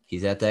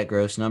 he's at that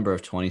gross number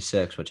of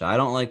 26, which I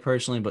don't like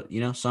personally, but,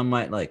 some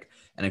might like.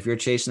 And if you're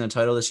chasing the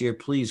title this year,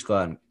 please go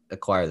out and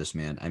acquire this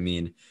man. I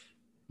mean,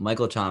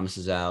 Michael Thomas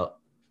is out.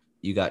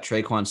 You got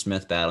Traquan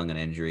Smith battling an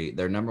injury.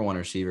 Their number one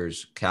receiver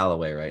is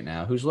Callaway right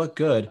now, who's looked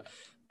good.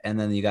 And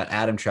then you got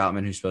Adam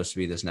Troutman, who's supposed to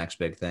be this next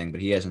big thing,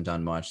 but he hasn't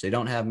done much. They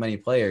don't have many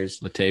players.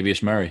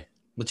 Latavius Murray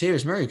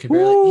could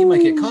barely, he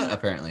might get cut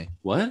apparently.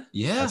 What?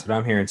 Yeah. That's what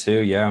I'm hearing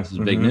too. Yeah. This is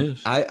big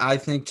news. I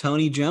think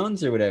Tony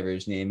Jones or whatever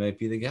his name might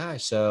be the guy.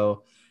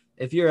 So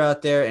if you're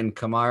out there and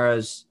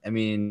Kamara's,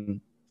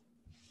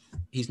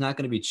 he's not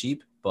going to be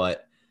cheap,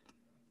 but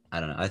I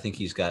don't know. I think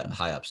he's got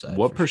high upside.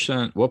 What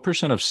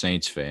percent of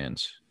Saints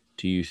fans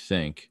do you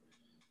think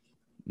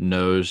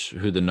knows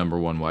who the number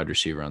one wide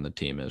receiver on the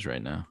team is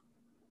right now?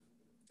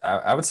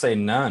 I would say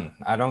none.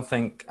 I don't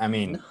think.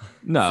 No.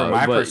 From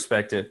my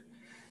perspective,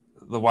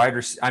 the wide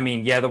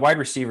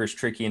receiver is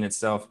tricky in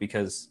itself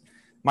because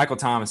Michael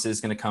Thomas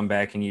is going to come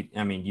back, and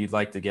you'd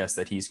like to guess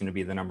that he's going to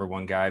be the number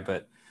one guy,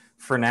 but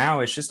for now,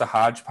 it's just a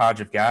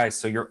hodgepodge of guys.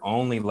 So you're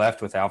only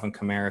left with Alvin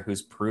Kamara,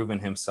 who's proven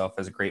himself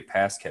as a great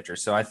pass catcher.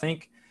 So I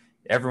think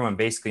everyone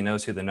basically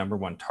knows who the number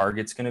one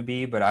target's going to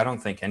be, but I don't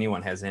think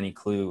anyone has any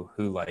clue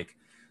who like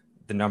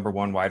the number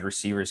one wide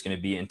receiver is going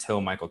to be until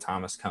Michael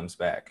Thomas comes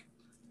back.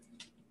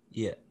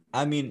 Yeah.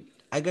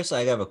 I guess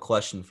I have a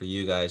question for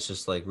you guys,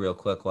 just like real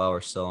quick while we're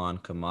still on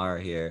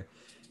Kamara here.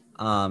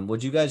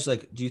 Would you guys do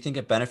you think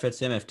it benefits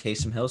him if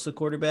Taysom Hill's the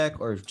quarterback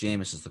or if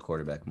Jameis is the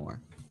quarterback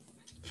more?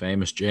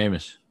 Famous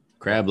Jameis.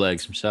 Crab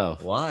legs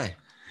himself. Why?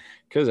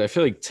 Because I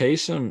feel like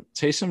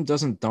Taysom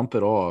doesn't dump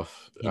it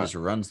off. He just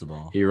runs the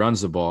ball. He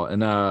runs the ball.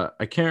 And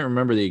I can't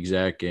remember the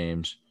exact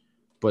games,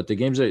 but the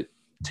games that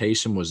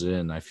Taysom was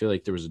in, I feel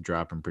like there was a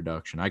drop in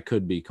production. I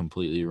could be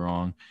completely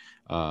wrong.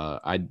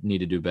 I need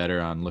to do better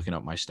on looking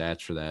up my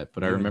stats for that.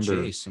 But I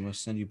remember. Chase, I'm going to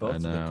send you both to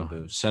get the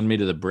boost. Send me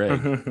to the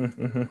brig.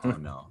 Oh,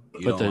 no.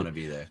 You don't want to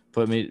be there.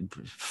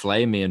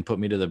 Flay me and put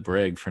me to the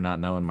brig for not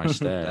knowing my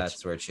stats.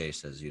 That's where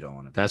Chase is. You don't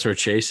want to be. That's where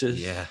Chase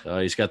is? Yeah. Oh,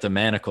 he's got the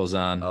manacles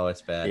on. Oh,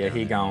 it's bad. Yeah,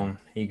 he gone.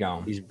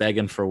 He's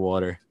begging for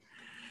water.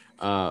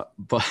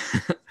 But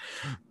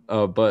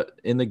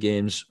in the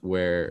games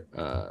where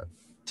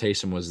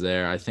Taysom was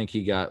there, I think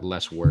he got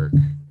less work,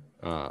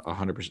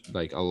 100%,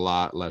 like a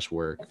lot less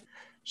work.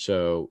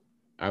 So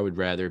I would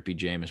rather it be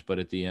Jameis, but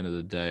at the end of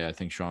the day, I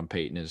think Sean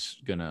Payton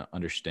is going to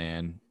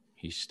understand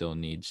he still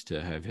needs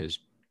to have his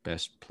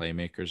best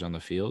playmakers on the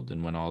field.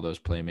 And when all those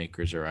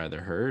playmakers are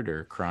either hurt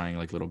or crying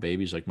like little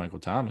babies like Michael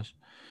Thomas,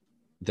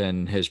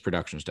 then his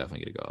production is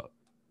definitely going to go up.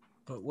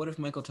 But what if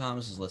Michael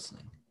Thomas is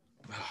listening?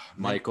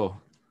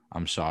 Michael,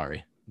 I'm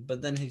sorry.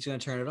 But then he's going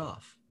to turn it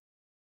off.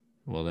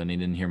 Well, then he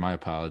didn't hear my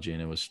apology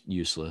and it was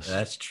useless.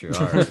 That's true.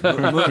 All right.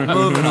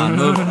 Moving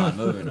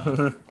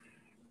on.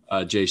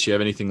 Jace, you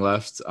have anything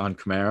left on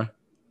Kamara?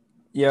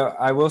 Yeah,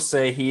 I will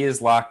say he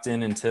is locked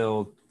in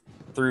until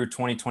through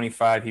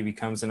 2025. He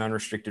becomes an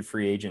unrestricted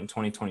free agent in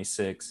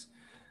 2026.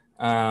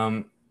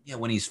 Yeah,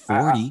 when he's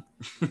 40.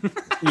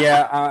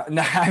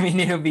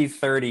 He'll be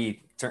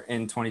 30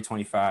 in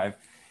 2025.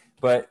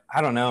 But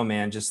I don't know,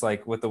 man, just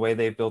like with the way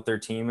they've built their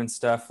team and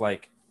stuff,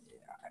 like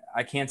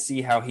I can't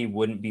see how he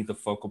wouldn't be the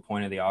focal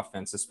point of the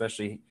offense,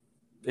 especially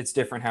it's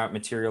different how it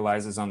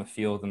materializes on the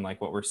field and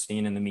like what we're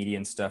seeing in the media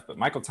and stuff. But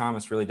Michael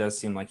Thomas really does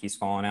seem like he's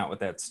falling out with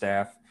that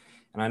staff.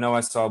 And I know I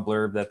saw a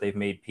blurb that they've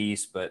made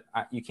peace, but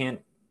you can't,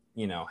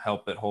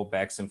 help but hold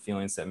back some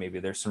feelings that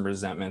maybe there's some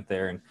resentment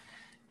there. And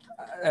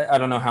I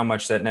don't know how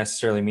much that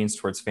necessarily means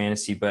towards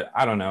fantasy, but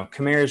I don't know.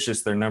 Kamara is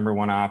just their number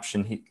one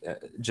option,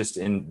 just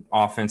in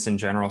offense in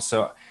general.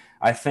 So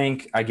I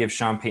think I give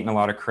Sean Payton a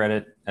lot of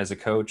credit as a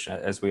coach,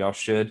 as we all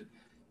should.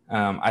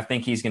 I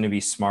think he's going to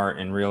be smart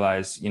and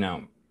realize,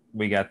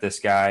 we got this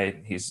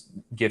guy. He's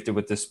gifted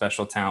with this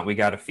special talent. We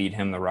got to feed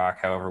him the rock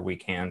however we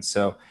can.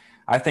 So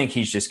I think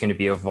he's just going to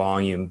be a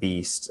volume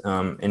beast.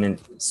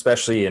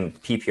 Especially in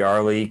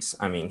PPR leagues,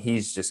 I mean,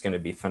 he's just going to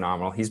be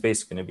phenomenal. He's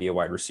basically going to be a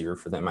wide receiver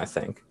for them, I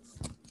think.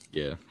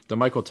 Yeah. The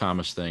Michael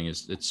Thomas thing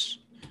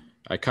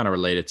I kind of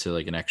relate it to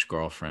like an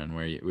ex-girlfriend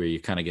where you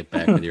kind of get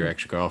back with your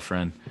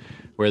ex-girlfriend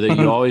where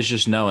you always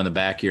just know in the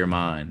back of your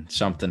mind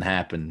something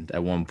happened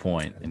at one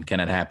point, and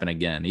can it happen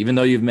again? Even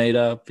though you've made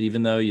up,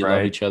 even though you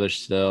love each other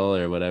still,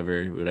 or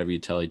whatever you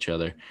tell each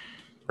other.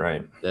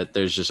 Right. That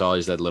there's just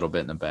always that little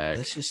bit in the back.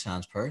 This just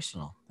sounds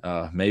personal.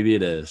 Maybe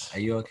it is. Are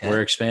you okay?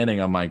 We're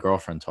expanding on my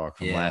girlfriend talk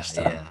from last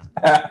time.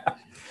 Yeah.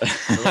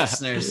 The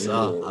listeners,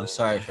 I'm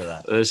sorry for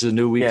that. This is a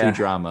new weekly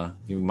drama.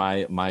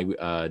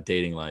 My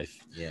dating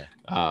life. Yeah.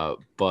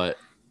 But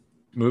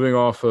moving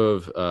off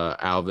of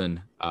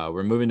Alvin,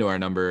 we're moving to our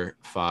number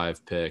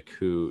 5 pick,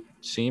 who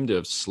seemed to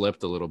have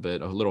slipped a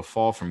little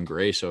fall from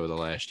grace over the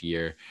last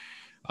year.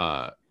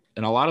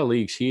 In a lot of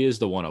leagues, he is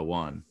the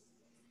 101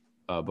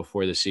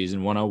 before the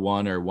season,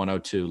 101 or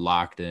 102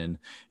 locked in.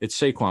 It's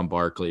Saquon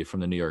Barkley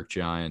from the New York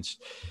Giants.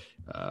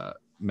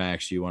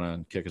 Max, do you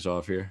want to kick us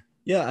off here?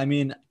 Yeah, I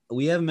mean,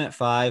 we have him at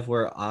 5,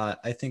 where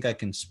I think I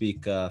can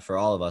speak for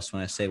all of us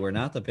when I say we're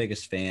not the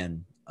biggest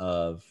fan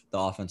of the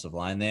offensive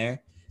line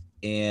there.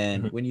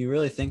 And when you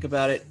really think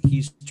about it,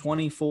 he's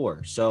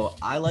 24. So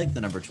I like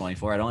the number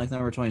 24. I don't like the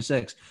number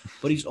 26,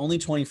 but he's only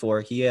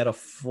 24. He had a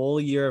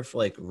full year of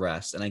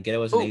rest, and I get it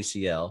was an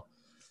ACL.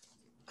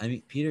 I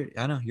mean, Peter,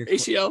 I know you're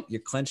ACL.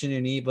 You're clenching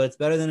your knee, but it's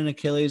better than an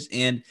Achilles.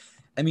 And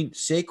I mean,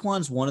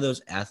 Saquon's one of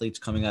those athletes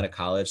coming out of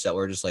college that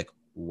we're just like,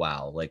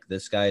 wow,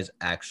 this guy's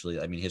actually,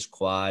 I mean, his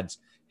quads,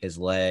 his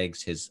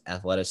legs, his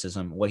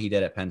athleticism, what he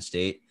did at Penn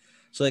State.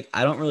 So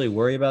I don't really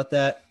worry about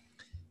that.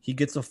 He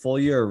gets a full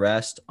year of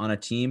rest on a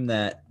team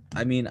that,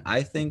 I mean,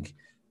 I think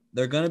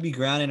they're going to be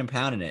grounding and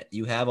pounding it.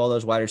 You have all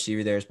those wide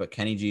receiver there, but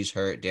Kenny G's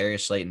hurt.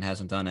 Darius Slayton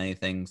hasn't done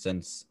anything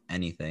since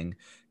anything.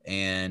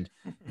 And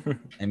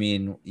I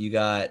mean, you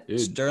got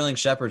Sterling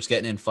Shepard's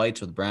getting in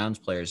fights with Browns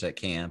players at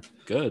camp.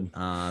 Good.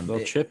 A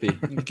little chippy.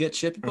 Get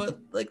chippy. But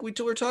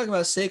we're talking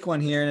about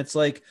Saquon here, and it's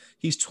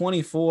he's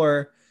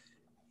 24,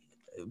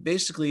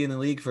 basically in the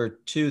league for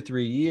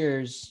 2-3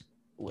 years,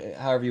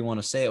 however you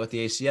want to say it, with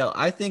the ACL.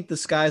 I think the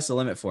sky's the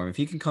limit for him. If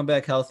he can come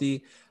back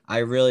healthy, I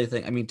really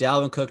think, I mean,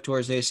 Dalvin Cook tore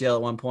his ACL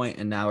at one point,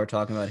 and now we're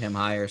talking about him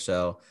higher.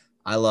 So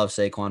I love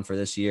Saquon for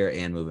this year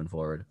and moving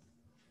forward.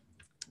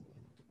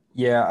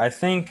 Yeah, I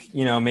think,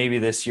 maybe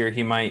this year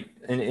he might,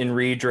 in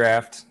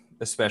redraft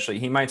especially,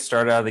 he might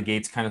start out of the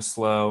gates kind of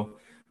slow.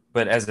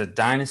 But as a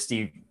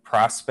dynasty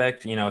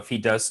prospect, if he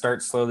does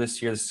start slow this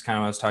year, this is kind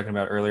of what I was talking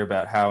about earlier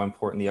about how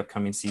important the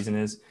upcoming season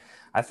is.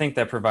 I think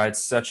that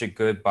provides such a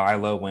good buy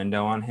low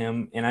window on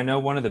him. And I know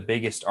one of the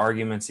biggest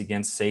arguments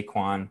against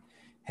Saquon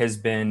has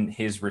been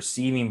his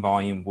receiving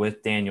volume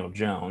with Daniel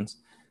Jones.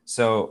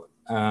 So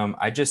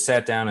I just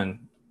sat down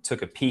and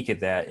took a peek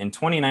at that. In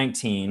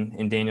 2019,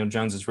 in Daniel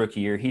Jones's rookie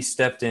year, he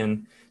stepped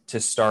in to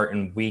start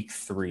in week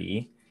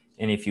 3.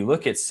 And if you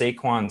look at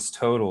Saquon's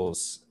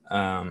totals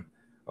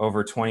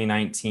over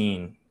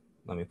 2019,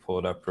 let me pull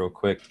it up real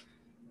quick.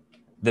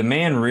 The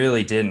man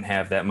really didn't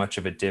have that much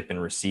of a dip in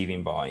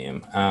receiving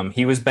volume.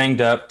 He was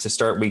banged up to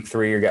start week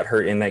 3 or got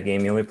hurt in that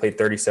game. He only played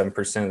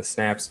 37% of the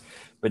snaps,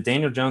 but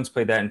Daniel Jones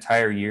played that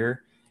entire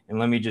year. And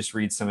let me just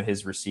read some of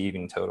his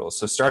receiving totals.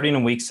 So starting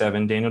in week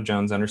 7, Daniel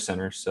Jones under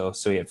center. So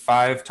he had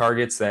 5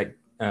 targets that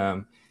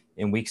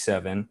in week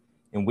 7.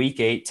 In week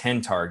 8,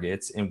 10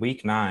 targets. In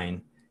week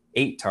 9,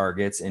 8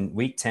 targets. In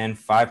week 10,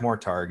 5 more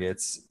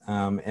targets.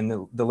 And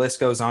the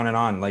list goes on and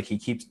on.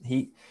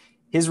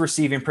 His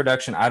receiving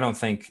production, I don't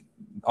think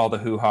all the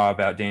hoo-ha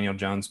about Daniel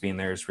Jones being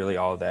there is really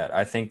all of that.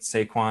 I think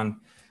Saquon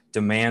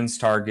demands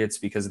targets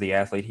because of the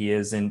athlete he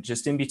is. And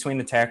just in between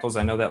the tackles,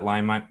 I know that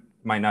line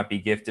might not be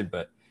gifted,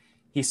 but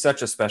he's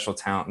such a special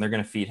talent, and they're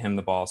going to feed him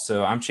the ball.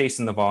 So I'm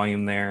chasing the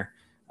volume there.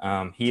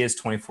 He is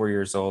 24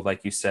 years old.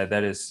 Like you said,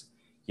 that is,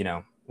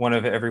 one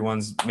of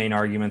everyone's main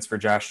arguments for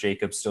Josh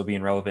Jacobs still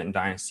being relevant in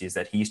Dynasty is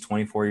that he's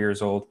 24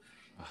 years old.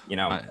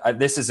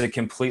 This is a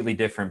completely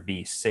different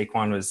beast.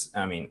 Saquon was,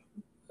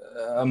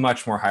 a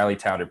much more highly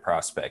touted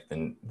prospect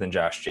than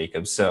Josh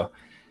Jacobs. So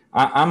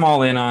I'm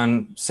all in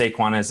on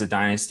Saquon as a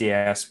dynasty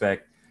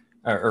aspect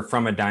or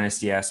from a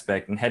dynasty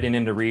aspect, and heading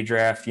into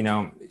redraft,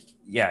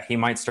 yeah, he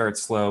might start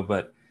slow,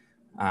 but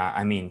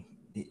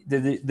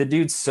the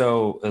dude's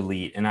so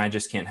elite, and I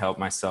just can't help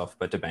myself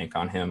but to bank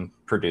on him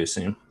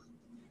producing.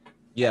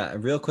 Yeah,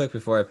 real quick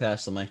before I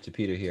pass the mic to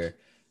Peter here,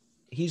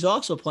 he's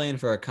also playing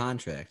for a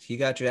contract. He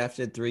got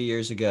drafted 3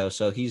 years ago,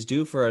 so he's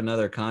due for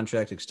another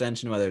contract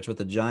extension, whether it's with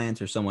the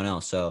Giants or someone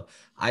else. So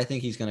I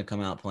think he's going to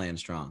come out playing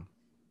strong.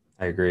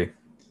 I agree.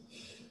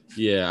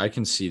 Yeah, I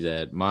can see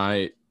that.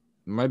 My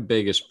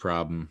biggest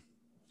problem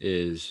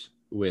is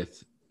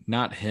with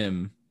not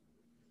him,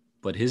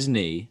 but his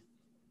knee.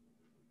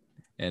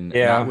 And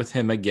not with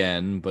him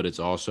again, but it's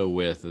also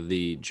with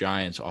the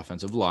Giants'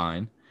 offensive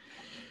line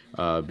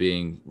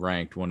being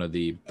ranked one of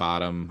the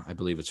bottom, I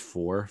believe it's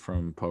 4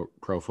 from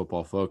Pro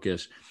Football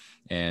Focus.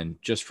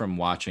 And just from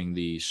watching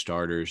the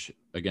starters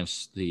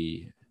against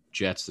the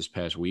Jets this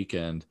past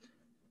weekend,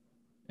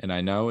 and I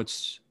know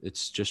it's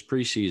just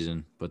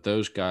preseason, but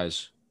those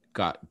guys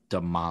got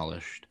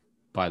demolished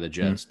by the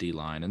Jets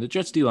D-line. And the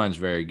Jets D-line is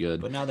very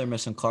good. But now they're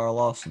missing Carl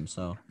Lawson,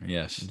 so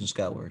yes, it just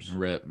got worse.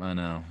 Rip, I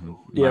know.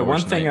 Yeah, one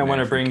thing I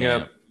want to bring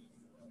up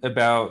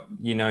about,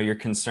 your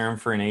concern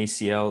for an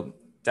ACL,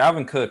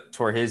 Dalvin Cook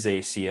tore his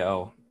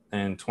ACL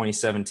in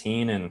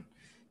 2017, and,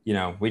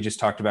 we just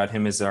talked about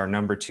him as our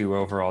number 2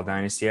 overall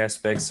dynasty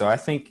aspect. So I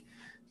think,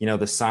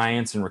 the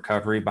science and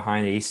recovery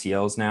behind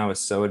ACLs now is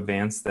so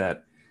advanced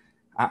that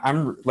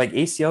I'm like,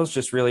 ACLs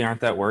just really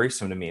aren't that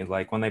worrisome to me.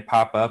 Like when they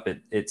pop up,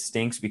 it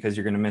stinks because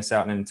you're going to miss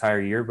out an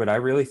entire year. But I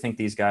really think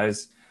these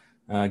guys,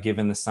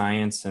 given the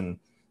science and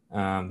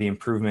the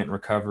improvement in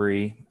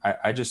recovery,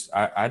 I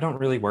don't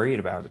really worry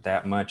about it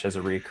that much as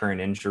a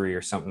recurrent injury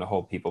or something to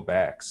hold people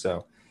back.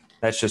 So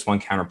that's just one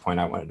counterpoint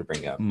I wanted to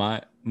bring up.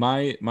 My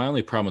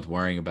only problem with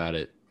worrying about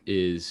it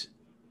is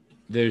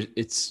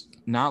it's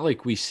not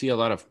like we see a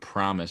lot of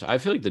promise. I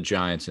feel like the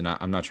Giants, and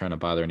I'm not trying to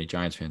bother any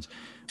Giants fans,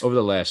 over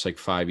the last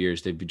 5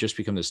 years, they've just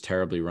become this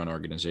terribly run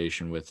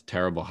organization with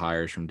terrible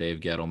hires from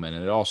Dave Gettleman,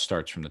 and it all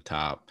starts from the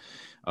top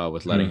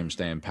with letting him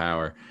stay in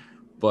power.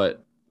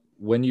 But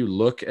when you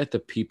look at the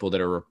people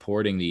that are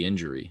reporting the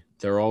injury,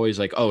 they're always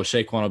like, oh,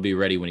 Saquon will be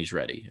ready when he's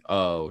ready.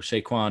 Oh,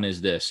 Saquon is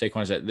this,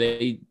 Saquon is that.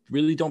 They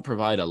really don't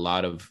provide a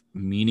lot of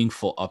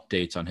meaningful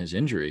updates on his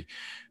injury,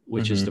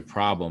 which is the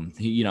problem.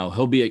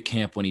 He'll be at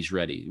camp when he's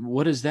ready.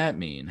 What does that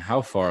mean?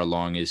 How far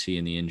along is he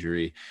in the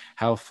injury?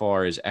 How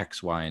far is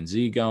X, Y, and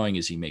Z going?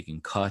 Is he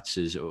making cuts?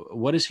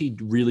 What is he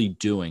really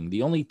doing?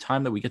 The only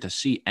time that we get to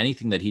see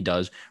anything that he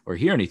does or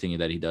hear anything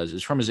that he does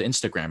is from his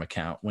Instagram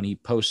account when he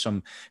posts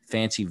some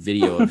fancy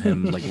video of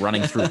him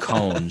running through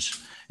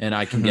cones, and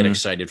I can get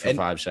excited for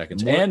 5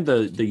 seconds. And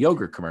the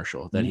yogurt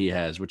commercial that he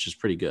has, which is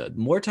pretty good.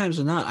 More times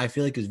than not, I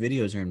feel like his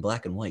videos are in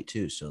black and white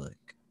too. So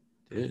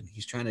Dude.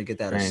 He's trying to get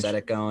that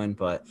aesthetic going,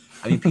 but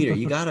I mean, Peter,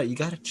 you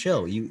gotta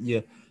chill.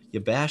 You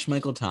bash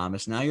Michael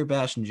Thomas. Now you're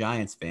bashing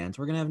Giants fans.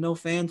 We're gonna have no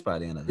fans by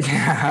the end of this.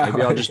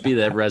 Maybe I'll just be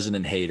that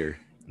resident hater.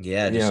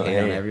 Yeah, just hate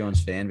on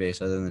everyone's fan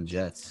base other than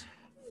Jets.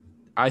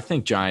 I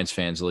think Giants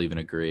fans will even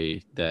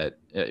agree that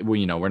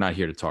we're not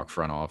here to talk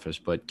front office,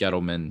 but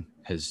Gettleman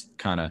has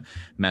kind of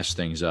messed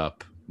things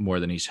up more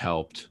than he's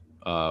helped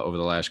over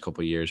the last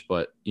couple of years.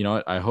 But you know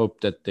what? I hope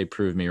that they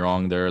prove me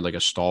wrong. They're like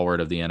a stalwart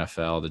of the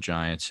NFL, the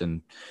Giants,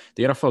 and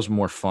the NFL is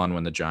more fun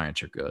when the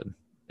Giants are good.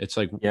 It's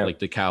like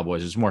the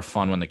Cowboys. It's more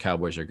fun when the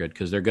Cowboys are good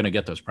because they're going to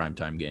get those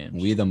primetime games.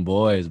 We them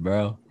boys,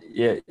 bro.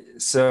 Yeah.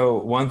 So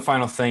one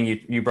final thing,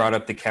 you brought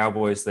up the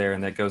Cowboys there,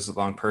 and that goes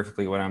along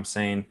perfectly what I'm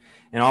saying,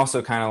 and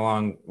also kind of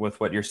along with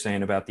what you're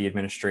saying about the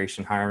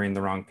administration hiring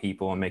the wrong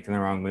people and making the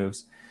wrong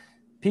moves.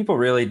 People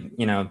really,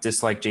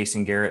 dislike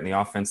Jason Garrett and the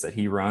offense that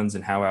he runs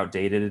and how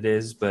outdated it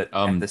is. But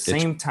at the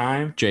same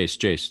time,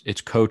 Jace,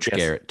 it's Coach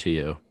Garrett to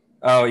you.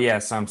 Oh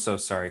yes, I'm so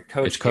sorry,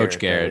 It's Coach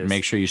Garrett.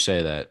 Make sure you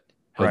say that.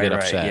 He'll get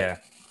upset.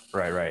 Yeah,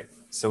 right.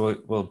 So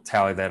we'll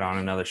tally that on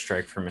another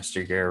strike for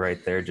Mr. Garrett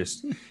right there.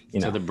 Just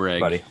to the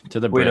brig, buddy. To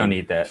the brig. We don't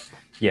need that.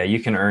 Yeah,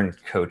 you can earn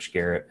Coach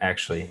Garrett.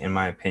 Actually, in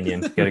my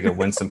opinion, got to go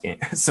win some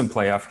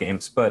playoff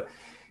games. But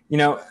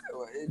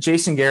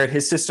Jason Garrett,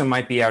 his system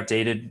might be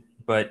outdated,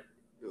 but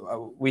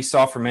we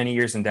saw for many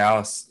years in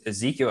Dallas,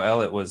 Ezekiel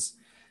Elliott was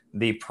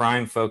the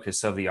prime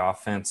focus of the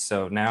offense.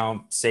 So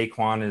now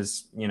Saquon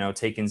is,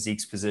 taking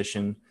Zeke's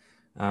position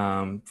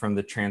from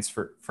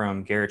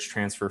Garrett's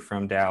transfer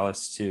from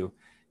Dallas to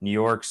New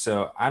York.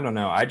 So I don't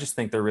know. I just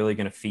think they're really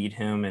going to feed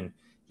him. And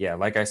yeah,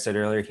 like I said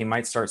earlier, he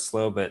might start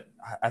slow, but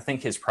I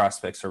think his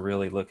prospects are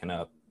really looking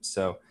up.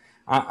 So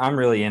I'm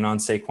really in on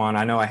Saquon.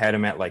 I know I had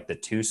him at the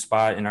 2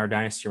 spot in our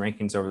dynasty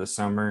rankings over the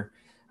summer.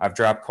 I've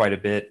dropped quite a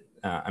bit.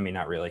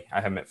 Not really. I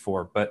have him at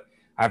 4, but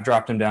I've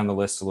dropped him down the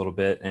list a little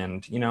bit.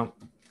 And,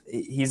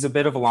 he's a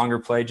bit of a longer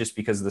play just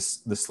because of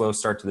the slow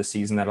start to the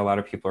season that a lot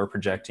of people are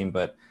projecting,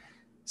 but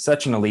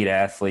such an elite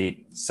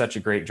athlete, such a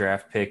great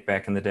draft pick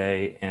back in the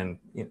day. And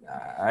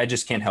I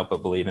just can't help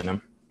but believe in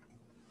him.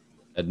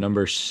 At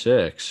number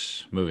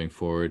 6, moving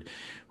forward,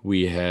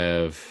 we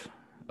have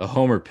a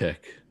homer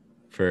pick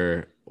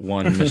for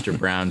one Mr.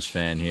 Browns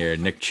fan here,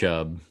 Nick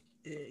Chubb.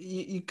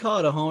 You call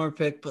it a homer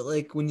pick, but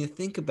when you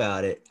think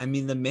about it, I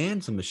mean, the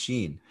man's a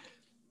machine.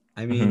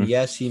 I mean,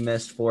 yes, he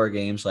missed 4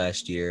 games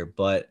last year,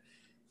 but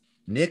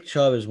Nick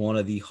Chubb is one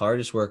of the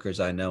hardest workers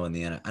I know in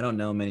the NFL. I don't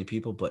know many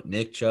people, but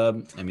Nick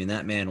Chubb, I mean,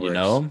 that man works. You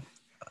know him?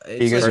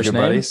 You guys are good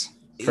buddies?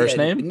 First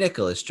name?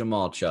 Nicholas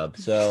Jamal Chubb.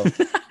 So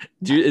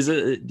do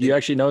you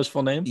actually know his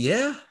full name?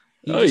 Yeah.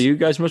 You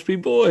guys must be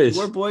boys.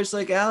 We're boys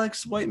like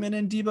Alex Whiteman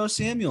and Deebo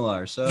Samuel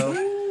are.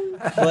 So,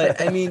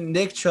 but I mean,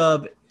 Nick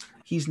Chubb,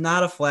 he's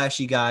not a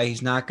flashy guy.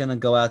 He's not going to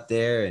go out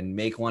there and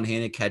make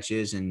one-handed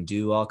catches and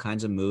do all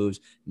kinds of moves.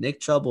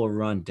 Nick Chubb will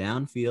run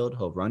downfield.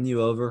 He'll run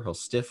you over. He'll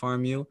stiff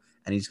arm you,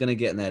 and he's going to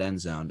get in that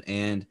end zone.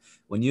 And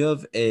when you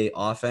have a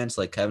offense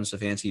like Kevin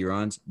Stefanski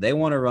runs, they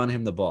want to run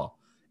him the ball.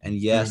 And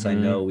yes, I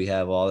know we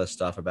have all this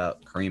stuff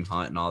about Kareem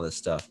Hunt and all this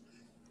stuff.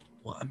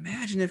 Well,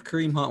 imagine if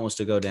Kareem Hunt was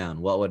to go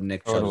down. What would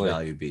Nick Chubb's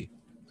value be?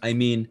 I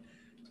mean,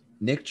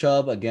 Nick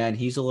Chubb, again,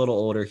 he's a little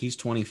older. He's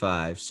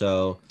 25,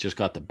 so just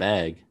got the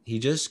bag. He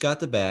just got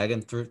the bag,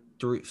 and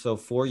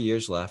 4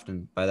 years left,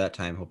 and by that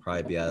time he'll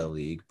probably be out of the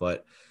league.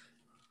 But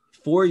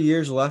 4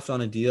 years left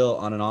on a deal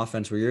on an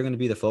offense where you're going to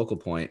be the focal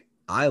point.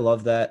 I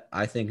love that.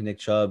 I think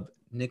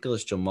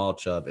Nicholas Jamal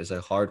Chubb, is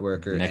a hard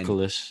worker.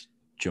 Nicholas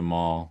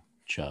Jamal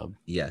Chubb.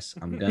 Yes,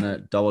 I'm gonna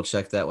double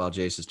check that while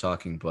Jace is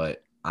talking,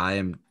 but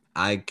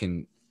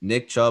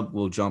Nick Chubb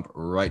will jump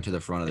right to the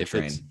front of the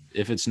train.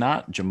 If it's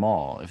not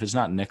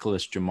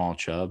Nicholas Jamal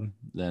Chubb,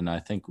 then I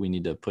think we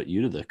need to put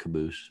you to the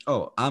caboose.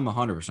 Oh, I'm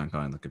 100%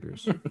 calling the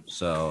caboose.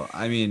 So,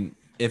 I mean,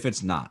 if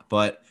it's not,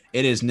 but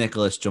it is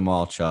Nicholas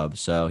Jamal Chubb.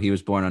 So he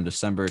was born on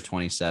December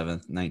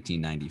 27th,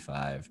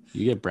 1995.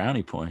 You get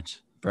brownie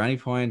points. Brownie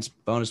points,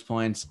 bonus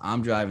points.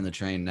 I'm driving the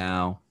train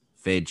now.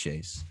 Fade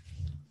chase.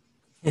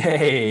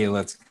 Hey,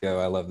 let's go.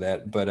 I love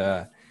that.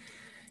 But,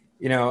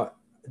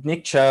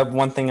 Nick Chubb,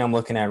 one thing I'm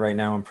looking at right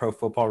now in Pro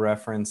Football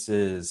Reference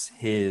is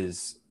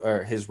his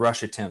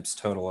rush attempts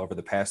total over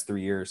the past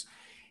 3 years.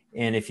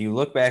 And if you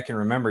look back and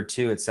remember,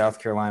 too, at South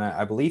Carolina,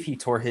 I believe he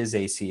tore his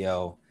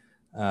ACL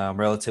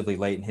relatively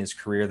late in his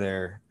career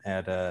there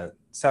at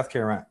South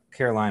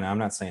Carolina. I'm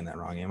not saying that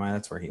wrong, am I?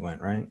 That's where he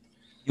went, right?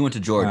 He went to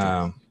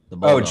Georgia.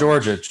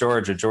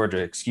 Georgia.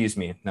 Excuse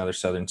me. Another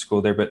Southern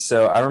school there. But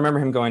so I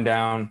remember him going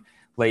down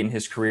late in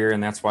his career,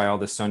 and that's why all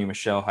the Sony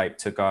Michel hype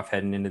took off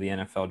heading into the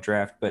NFL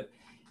draft. But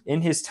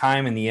in his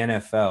time in the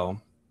NFL,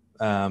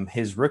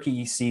 his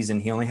rookie season,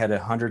 he only had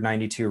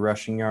 192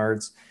 rushing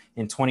yards.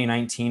 In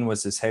 2019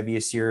 was his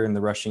heaviest year in the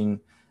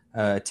rushing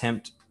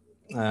attempt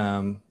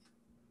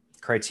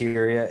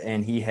criteria,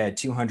 and he had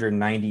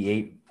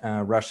 298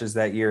 rushes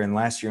that year. And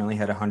last year only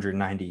had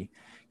 190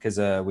 because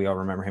we all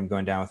remember him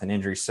going down with an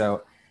injury.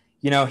 So,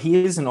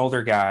 he is an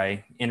older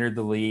guy, entered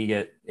the league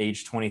at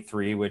age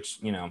 23, which,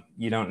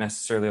 you don't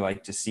necessarily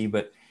like to see,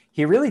 but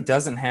he really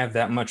doesn't have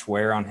that much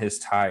wear on his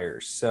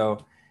tires.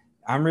 So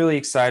I'm really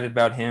excited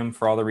about him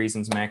for all the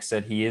reasons Max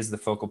said. He is the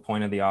focal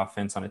point of the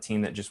offense on a team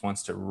that just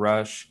wants to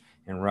rush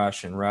and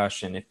rush and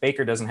rush. And if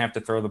Baker doesn't have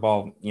to throw the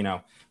ball,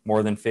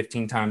 more than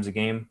 15 times a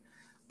game,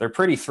 they're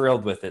pretty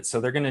thrilled with it. So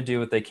they're going to do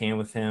what they can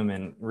with him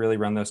and really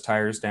run those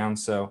tires down.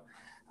 So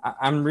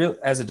I'm real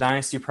as a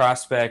dynasty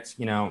prospect,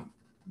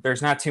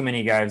 there's not too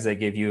many guys that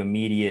give you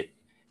immediate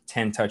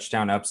 10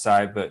 touchdown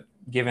upside, but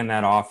given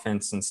that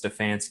offense and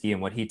Stefanski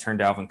and what he turned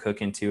Dalvin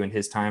Cook into in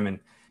his time in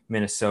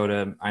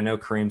Minnesota, I know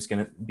Kareem's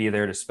going to be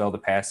there to spell the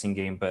passing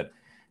game, but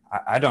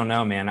I don't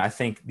know, man. I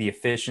think the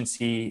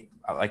efficiency,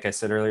 like I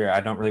said earlier,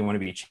 I don't really want to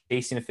be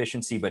chasing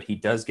efficiency, but he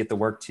does get the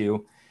work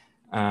too.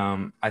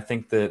 I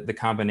think the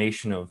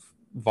combination of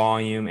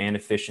volume and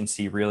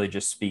efficiency really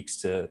just speaks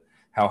to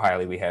how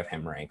highly we have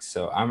him ranked.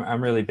 So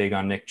I'm really big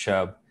on Nick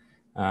Chubb.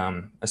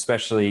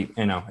 Especially,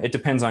 it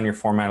depends on your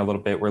format a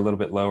little bit. We're a little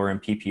bit lower in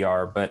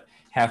PPR, but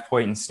half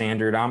point and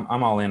standard, I'm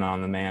all in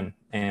on the man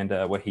and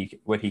what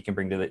he can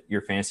bring to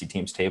your fantasy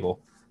team's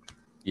table.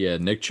 Yeah,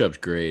 Nick Chubb's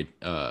great.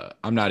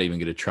 I'm not even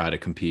going to try to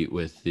compete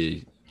with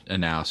the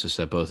analysis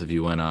that both of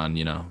you went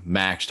on.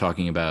 Max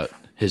talking about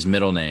his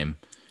middle name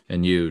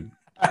and you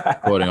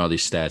quoting all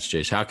these stats,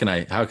 Jace. How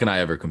can I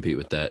ever compete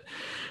with that?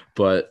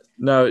 But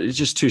no, it's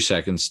just 2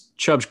 seconds.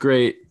 Chubb's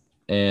great,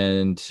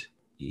 and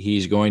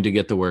he's going to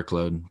get the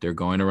workload. They're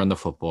going to run the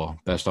football.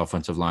 Best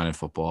offensive line in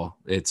football.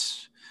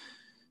 It's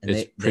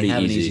pretty they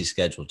have easy. An easy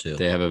schedule too.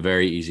 They have a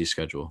very easy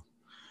schedule.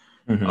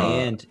 Mm-hmm.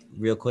 And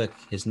real quick,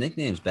 his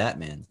nickname's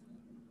Batman,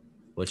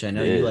 which I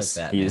know you like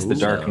Batman. He's the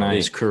Dark Knight.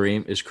 Is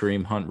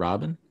Kareem Hunt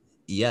Robin?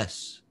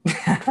 Yes.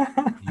 I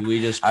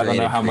don't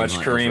know how much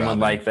Kareem would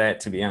like that,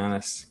 to be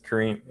honest.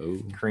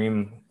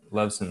 Kareem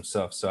loves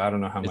himself, so I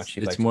don't know how much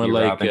he likes to be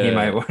Robin. He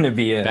might want to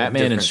be a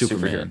Batman and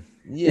Superman.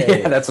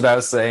 Yeah, that's what I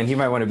was saying. He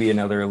might want to be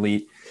another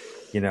elite,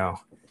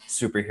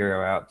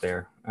 superhero out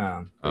there.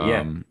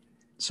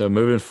 So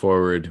moving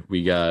forward,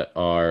 we got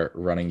our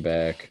running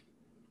back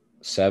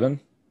seven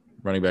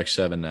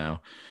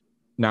now.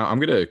 Now I'm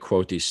going to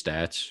quote these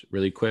stats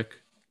really quick.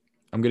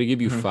 I'm going to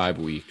give you 5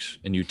 weeks,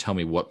 and you tell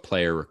me what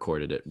player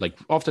recorded it, like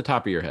off the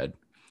top of your head.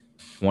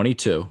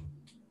 22,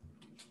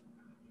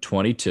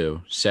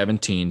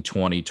 17,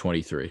 20,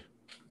 23.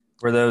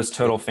 Were those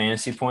total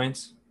fantasy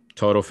points?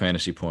 Total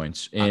fantasy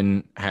points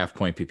in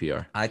half-point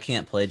PPR. I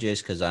can't play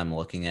Jace because I'm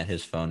looking at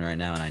his phone right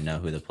now, and I know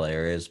who the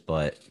player is,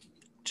 but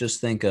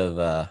just think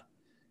of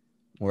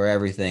where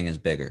everything is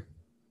bigger.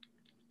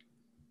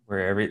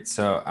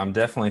 So I'm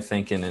definitely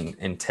thinking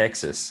in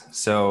Texas.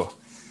 So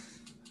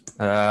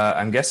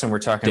I'm guessing we're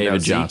talking David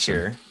about Johnson. Zeke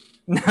here.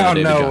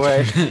 No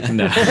way.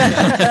 No.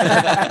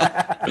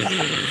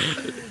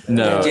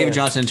 No. David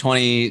Johnson,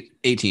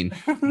 2018.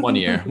 One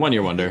year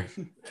wonder.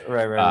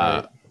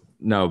 Right.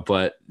 No,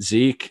 but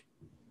Zeke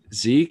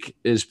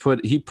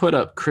he put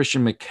up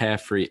Christian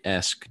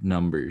McCaffrey-esque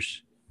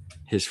numbers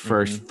his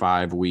first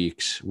 5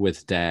 weeks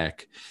with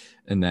Dak,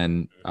 and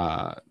then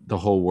the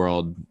whole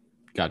world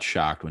got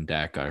shocked when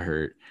Dak got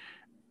hurt.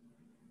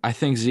 I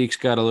think Zeke's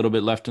got a little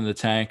bit left in the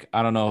tank.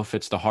 I don't know if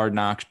it's the hard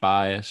knocks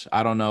bias.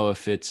 I don't know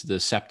if it's the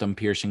septum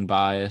piercing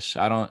bias.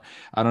 I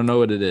don't know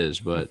what it is,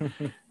 but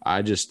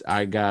I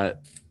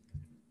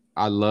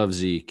love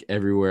Zeke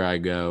everywhere I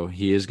go.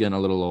 He is getting a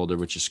little older,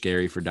 which is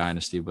scary for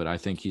Dynasty, but I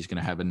think he's going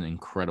to have an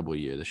incredible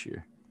year this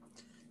year.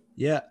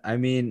 Yeah, I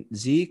mean,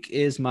 Zeke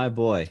is my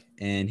boy,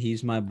 and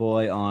he's my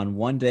boy on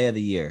one day of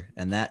the year.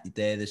 And that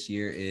day this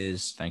year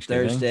is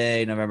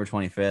Thursday, November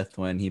 25th,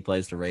 when he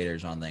plays the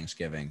Raiders on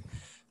Thanksgiving.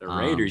 The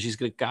Raiders, he's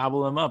going to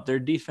gobble them up. Their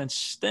defense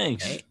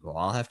stinks. Okay, well,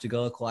 I'll have to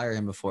go acquire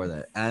him before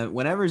that. And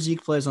whenever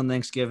Zeke plays on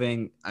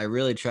Thanksgiving, I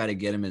really try to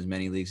get him as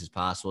many leagues as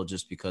possible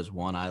just because,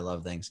 one, I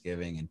love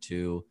Thanksgiving, and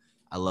two,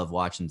 I love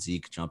watching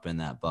Zeke jump in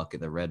that bucket,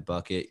 the red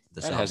bucket.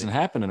 That hasn't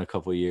happened in a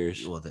couple of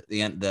years. Well, the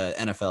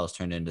NFL has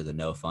turned into the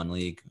no fun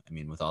league. I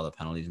mean, with all the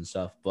penalties and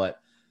stuff.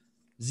 But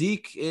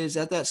Zeke is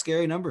at that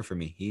scary number for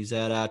me. He's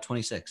at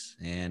 26.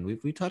 And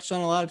we touched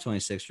on a lot of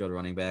 26-year-old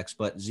running backs.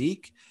 But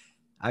Zeke,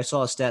 I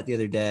saw a stat the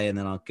other day, and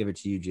then I'll give it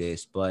to you,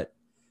 Jace. But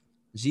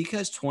Zeke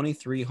has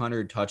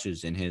 2,300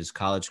 touches in his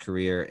college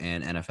career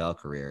and NFL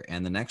career.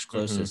 And the next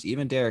closest,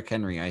 even Derrick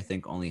Henry, I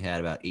think only had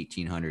about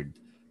 1,800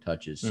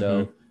 touches.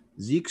 So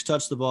Zeke's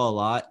touched the ball a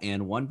lot,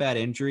 and one bad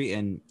injury.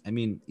 And I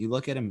mean, you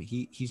look at him,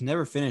 he's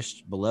never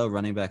finished below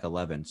running back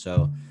 11.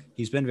 So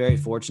he's been very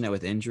fortunate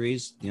with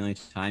injuries. The only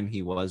time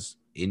he was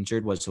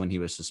injured was when he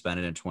was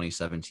suspended in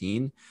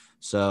 2017.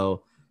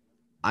 So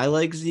I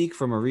like Zeke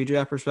from a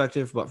redraft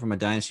perspective, but from a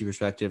dynasty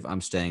perspective,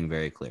 I'm staying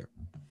very clear.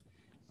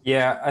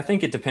 Yeah, I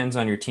think it depends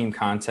on your team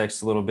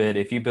context a little bit.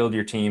 If you build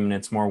your team and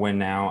it's more win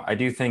now, I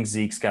do think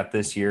Zeke's got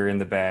this year in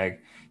the bag.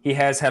 He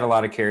has had a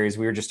lot of carries.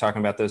 We were just talking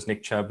about those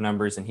Nick Chubb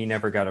numbers, and he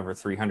never got over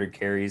 300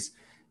 carries.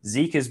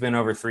 Zeke has been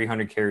over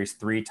 300 carries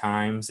 3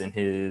 times in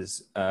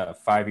his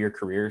 5-year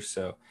career.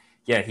 So,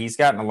 yeah, he's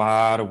gotten a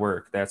lot of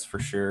work, that's for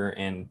sure.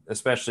 And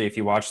especially if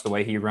you watch the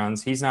way he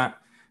runs, he's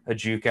not a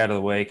juke out of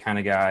the way kind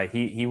of guy.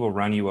 He will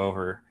run you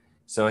over.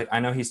 So I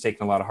know he's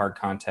taken a lot of hard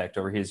contact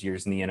over his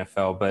years in the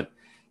NFL. But,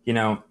 you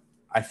know,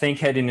 I think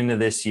heading into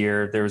this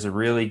year, there was a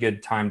really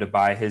good time to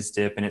buy his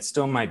dip, and it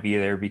still might be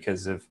there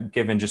because of,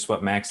 given just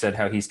what Max said,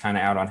 how he's kind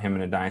of out on him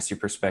in a dynasty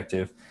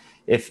perspective.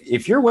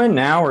 If you're win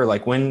now or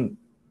like win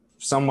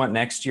somewhat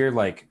next year,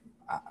 like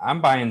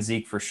I'm buying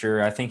Zeke for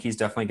sure. I think he's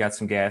definitely got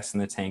some gas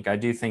in the tank. I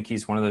do think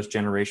he's one of those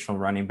generational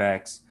running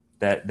backs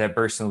that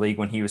burst in the league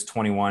when he was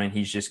 21, and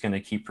he's just going to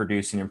keep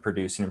producing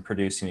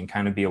and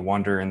kind of be a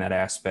wonder in that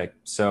aspect.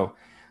 So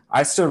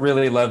I still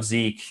really love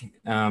Zeke.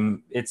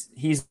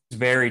 He's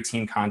very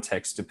team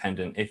context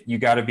dependent. If you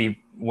got to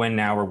be win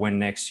now or win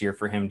next year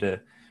for him to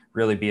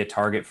really be a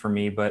target for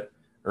me,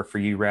 or for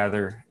you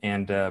rather.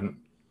 And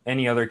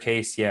any other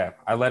case, yeah,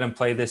 I let him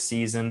play this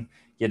season,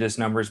 get his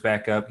numbers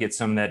back up, get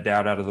some of that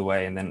doubt out of the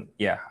way, and then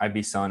yeah, I'd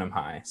be selling him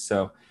high.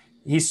 So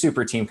he's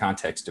super team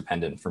context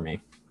dependent for me.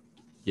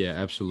 Yeah,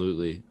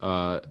 absolutely.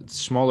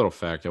 Small little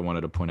fact I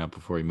wanted to point out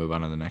before we move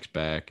on to the next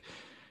back.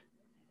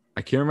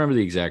 I can't remember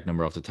the exact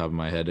number off the top of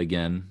my head.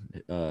 Again,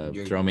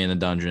 throw me in the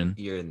dungeon.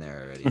 You're in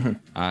there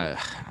already.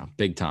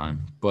 Big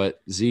time.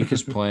 But Zeke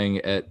is playing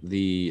at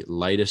the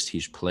lightest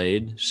he's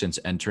played since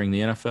entering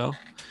the NFL.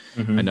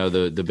 I know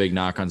the big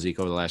knock on Zeke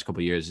over the last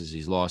couple of years is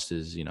he's lost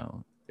his,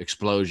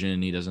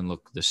 explosion. He doesn't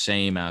look the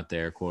same out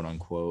there, quote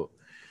unquote.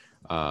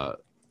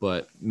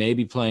 But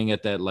maybe playing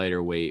at that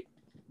lighter weight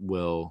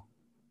will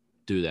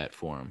do that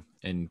for him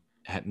and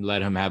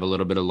let him have a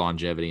little bit of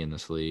longevity in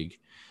this league.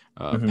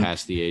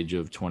 Past the age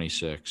of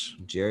 26.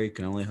 Jerry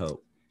can only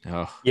hope.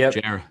 Oh, yep.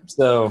 Jerry.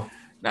 So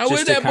now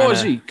with that boy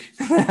Zeke.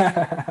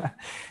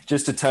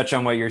 Just to touch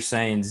on what you're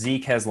saying,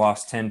 Zeke has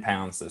lost 10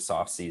 pounds this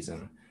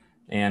offseason.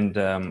 And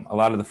a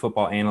lot of the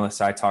football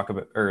analysts I talk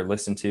about or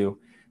listen to,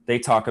 they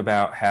talk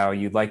about how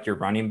you'd like your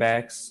running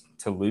backs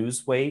to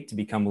lose weight, to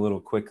become a little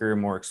quicker,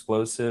 more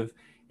explosive.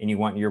 And you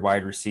want your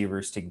wide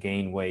receivers to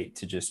gain weight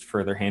to just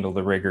further handle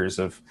the rigors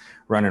of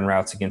running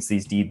routes against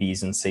these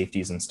DBs and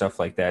safeties and stuff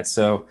like that.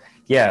 So,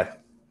 yeah,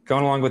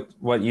 going along with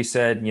what you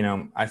said,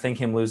 I think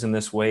him losing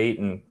this weight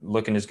and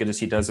looking as good as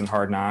he does in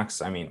Hard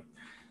Knocks, I mean,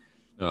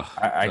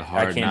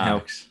 I can't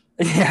help.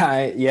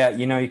 Yeah,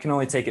 you can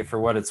only take it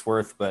for what it's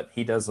worth, but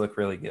he does look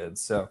really good.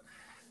 So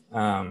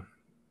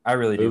I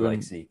really do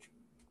like Zeke.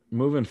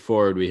 Moving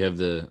forward, we have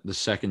the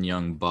second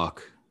young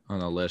buck on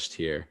the list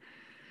here.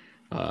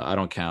 I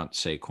don't count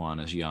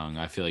Saquon as young.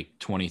 I feel like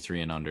 23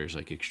 and under is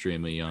like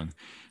extremely young.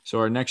 So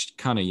our next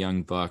kind of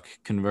young buck,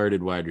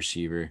 converted wide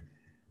receiver,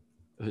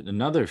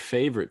 another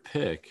favorite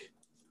pick,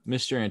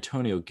 Mr.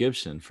 Antonio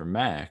Gibson for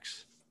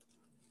Max.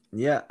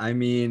 Yeah, I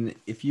mean,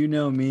 if you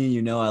know me,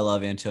 you know I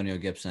love Antonio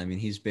Gibson. I mean,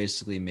 he's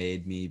basically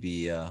made me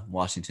be a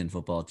Washington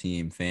football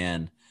team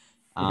fan.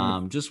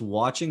 Just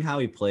watching how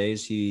he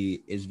plays,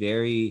 he is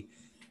very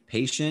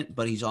patient,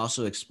 but he's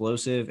also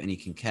explosive and he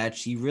can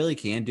catch. He really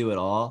can do it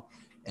all.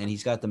 and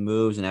he's got the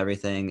moves and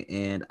everything.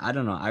 And I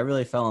don't know, I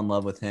really fell in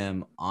love with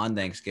him on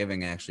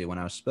Thanksgiving. Actually, when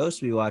I was supposed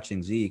to be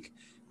watching Zeke,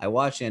 I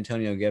watched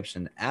Antonio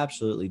Gibson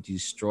absolutely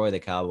destroy the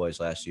Cowboys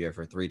last year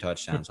for 3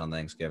 touchdowns on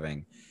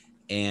Thanksgiving.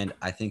 And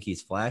I think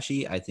he's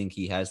flashy. I think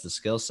he has the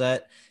skill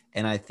set.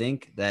 And I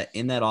think that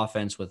in that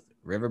offense with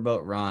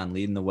Riverboat Ron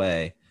leading the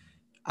way,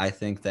 I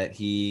think that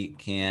he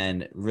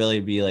can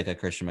really be like a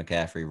Christian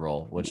McCaffrey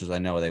role, which is I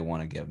know they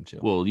want to give him to.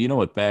 Well, you know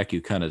what back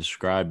you kind of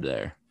described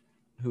there?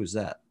 Who's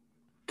that?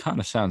 Kind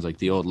of sounds like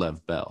the old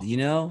Lev Bell. You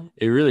know?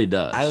 It really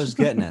does. I was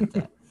getting at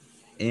that.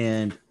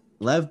 And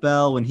Lev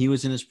Bell, when he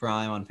was in his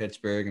prime on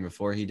Pittsburgh and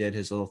before he did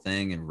his little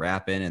thing and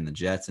rapping and the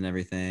Jets and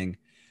everything,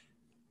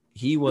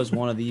 he was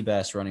one of the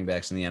best running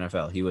backs in the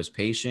NFL. He was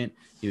patient.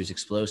 He was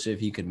explosive.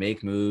 He could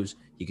make moves.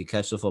 He could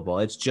catch the football.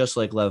 It's just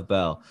like Lev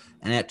Bell.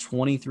 And at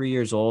 23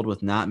 years old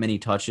with not many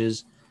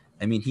touches,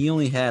 I mean, he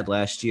only had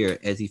last year,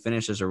 as he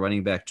finished as a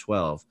running back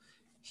 12,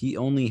 he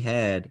only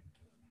had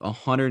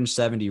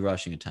 170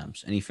 rushing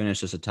attempts, and he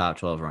finished as a top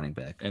 12 running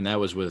back. And that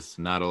was with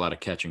not a lot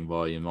of catching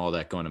volume, all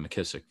that going to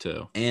McKissick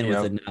too. And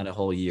with not a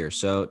whole year.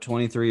 So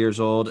 23 years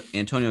old,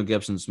 Antonio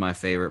Gibson's my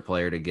favorite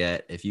player to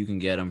get. If you can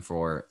get him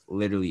for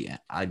literally,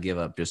 I'd give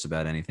up just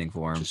about anything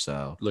for him.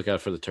 So look out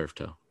for the turf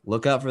toe.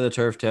 Look out for the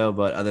turf toe,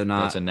 but other than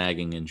that, that's a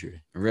nagging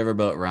injury.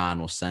 Riverboat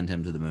Ron will send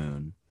him to the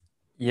moon.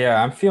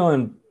 Yeah, I'm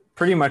feeling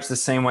pretty much the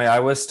same way. I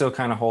was still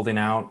kind of holding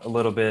out a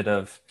little bit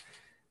of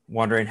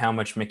wondering how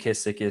much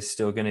McKissick is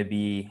still going to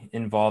be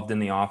involved in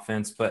the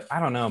offense. But I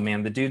don't know,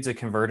 man. The dude's a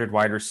converted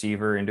wide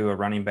receiver into a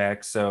running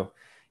back. So,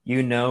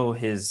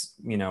 his,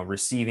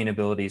 receiving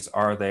abilities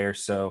are there.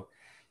 So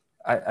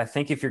I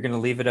think if you're going to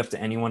leave it up to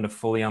anyone to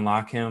fully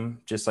unlock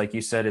him, just like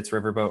you said, it's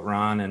Riverboat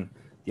Ron and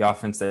the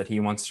offense that he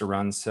wants to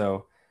run.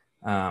 So,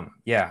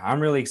 I'm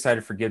really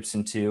excited for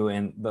Gibson too.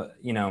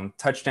 And,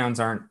 touchdowns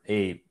aren't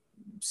a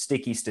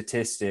sticky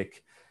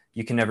statistic.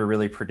 You can never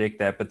really predict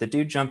that, but the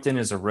dude jumped in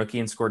as a rookie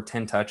and scored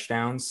 10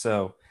 touchdowns.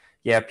 So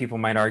yeah, people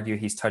might argue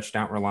he's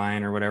touchdown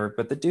reliant or whatever,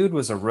 but the dude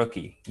was a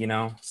rookie,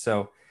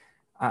 so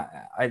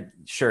I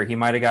sure he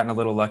might've gotten a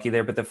little lucky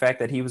there, but the fact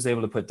that he was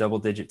able to put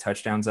double-digit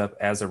touchdowns up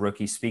as a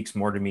rookie speaks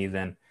more to me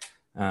than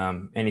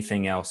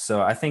anything else.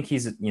 So I think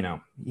he's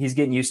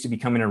getting used to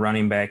becoming a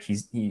running back.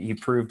 He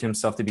proved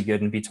himself to be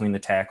good in between the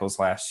tackles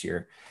last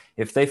year.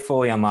 If they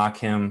fully unlock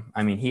him,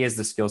 I mean, he has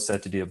the skill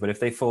set to do it, but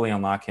if they fully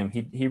unlock him,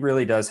 he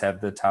really does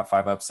have the top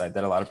 5 upside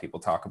that a lot of people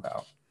talk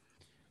about.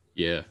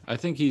 Yeah, I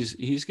think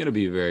he's going to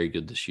be very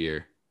good this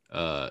year.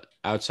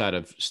 Outside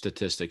of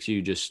statistics,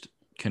 you just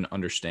can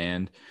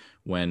understand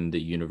when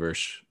the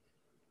universe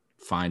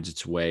finds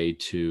its way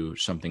to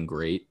something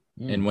great.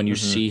 And when you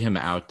see him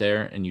out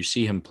there and you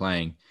see him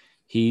playing,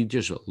 he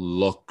just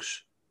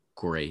looks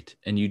great.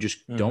 And you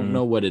just don't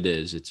know what it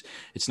is.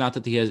 It's not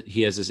that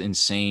he has this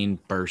insane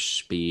burst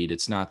speed.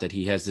 It's not that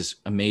he has this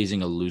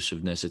amazing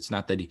elusiveness. It's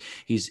not that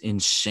he's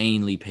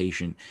insanely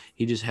patient.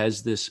 He just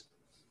has this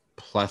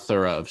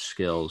plethora of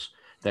skills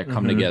that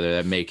come together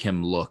that make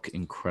him look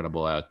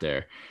incredible out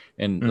there.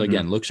 And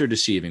again, looks are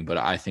deceiving, but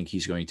I think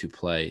he's going to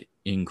play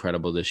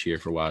incredible this year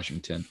for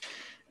Washington.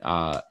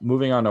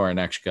 Moving on to our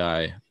next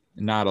guy,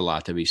 not a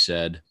lot to be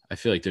said. I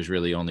feel like there's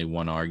really only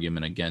one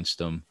argument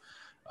against him.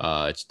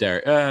 It's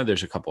Derek.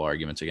 There's a couple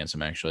arguments against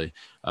him, actually.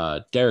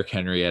 Derrick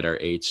Henry at our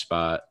 8th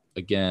spot.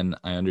 Again,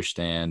 I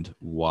understand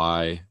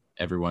why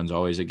everyone's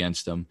always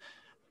against him,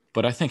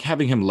 but I think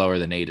having him lower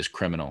than 8 is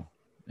criminal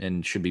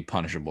and should be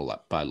punishable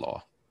by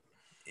law.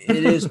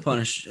 It is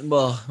punished.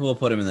 Well, we'll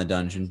put him in the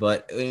dungeon.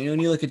 But when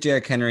you look at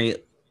Derrick Henry,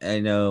 I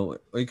know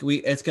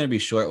it's going to be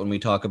short when we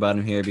talk about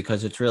him here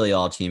because it's really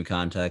all team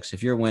context.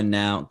 If you're win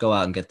now, go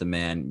out and get the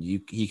man.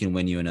 He can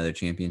win you another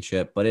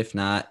championship. But if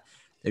not,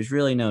 there's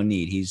really no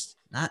need. He's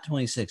not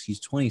 26. He's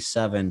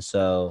 27.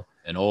 So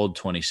an old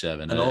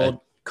 27. A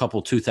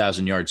couple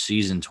 2,000-yard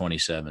season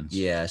 27.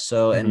 Yeah.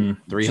 So and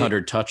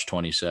 300 touch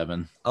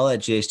 27. I'll let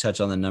Jace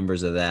touch on the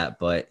numbers of that,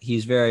 but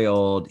he's very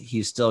old.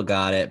 He's still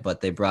got it, but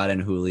they brought in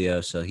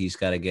Julio, so he's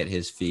got to get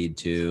his feed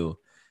too.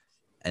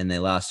 And they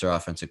lost their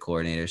offensive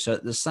coordinator. So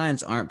the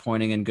signs aren't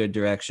pointing in good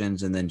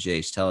directions. And then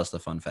Jace, tell us the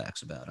fun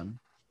facts about him.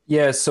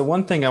 Yeah. So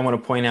one thing I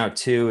want to point out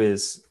too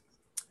is,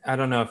 I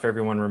don't know if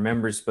everyone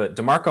remembers, but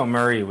DeMarco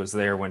Murray was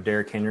there when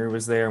Derrick Henry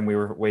was there, and we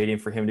were waiting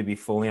for him to be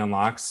fully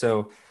unlocked.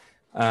 So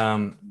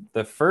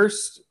the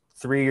first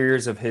 3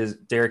 years of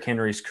Derrick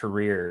Henry's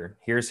career,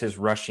 here's his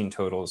rushing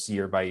totals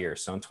year by year.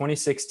 So in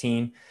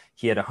 2016,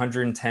 he had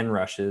 110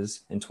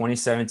 rushes. In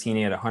 2017,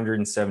 he had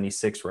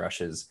 176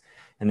 rushes.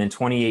 And then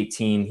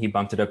 2018, he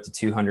bumped it up to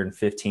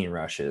 215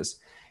 rushes.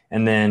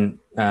 And then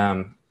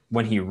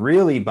when he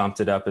really bumped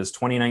it up is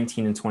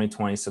 2019 and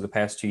 2020, so the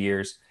past 2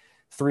 years,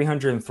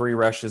 303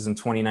 rushes in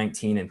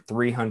 2019 and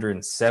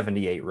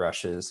 378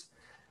 rushes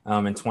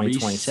in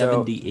 2020.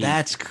 So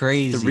that's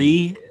crazy.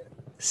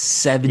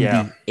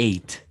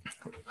 378.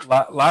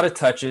 Yeah. Lot of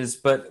touches.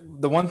 But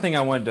the one thing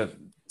I wanted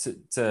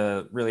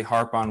to really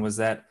harp on was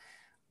that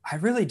I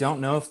really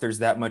don't know if there's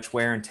that much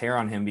wear and tear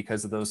on him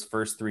because of those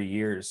first 3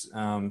 years.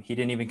 He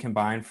didn't even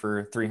combine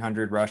for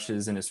 300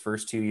 rushes in his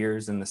first 2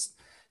 years, and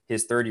his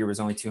his third year was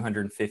only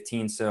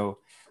 215. So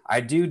I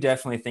do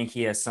definitely think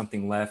he has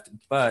something left.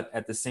 But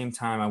at the same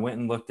time, I went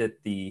and looked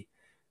at the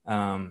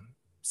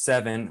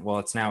 7, well,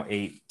 it's now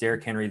 8,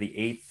 Derrick Henry, the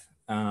 8th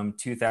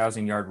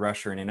 2,000-yard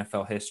rusher in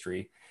NFL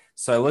history.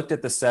 So I looked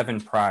at the 7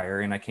 prior,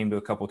 and I came to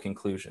a couple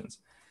conclusions.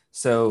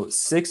 So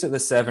 6 of the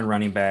 7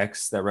 running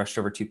backs that rushed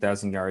over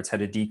 2,000 yards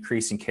had a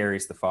decrease in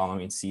carries the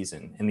following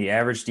season. And the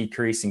average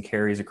decrease in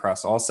carries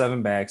across all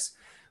 7 backs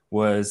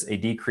was a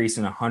decrease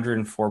in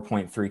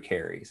 104.3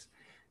 carries.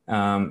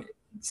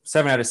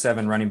 7 out of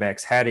 7 running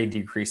backs had a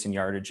decrease in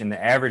yardage, and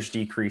the average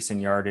decrease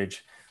in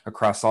yardage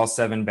across all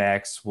 7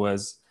 backs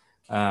was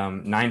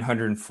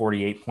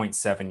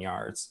 948.7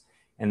 yards.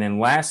 And then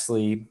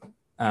lastly,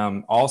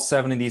 all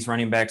 7 of these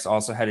running backs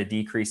also had a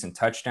decrease in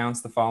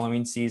touchdowns the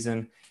following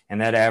season. And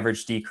that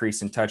average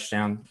decrease in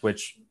touchdown,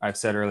 which I've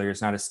said earlier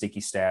is not a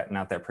sticky stat,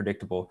 not that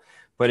predictable,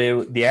 but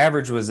the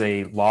average was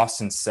a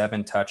loss in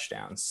 7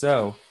 touchdowns.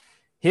 So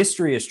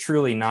history is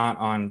truly not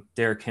on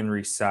Derrick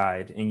Henry's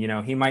side.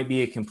 And, he might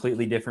be a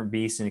completely different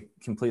beast and a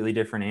completely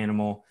different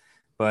animal,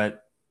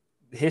 but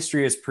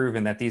history has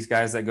proven that these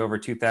guys that go over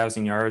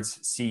 2,000 yards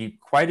see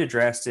quite a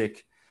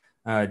drastic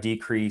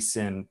decrease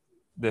in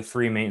the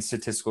 3 main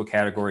statistical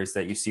categories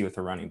that you see with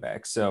a running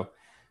back. So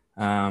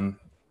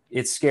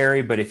it's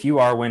scary, but if you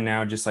are win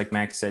now, just like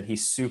Max said,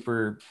 he's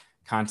super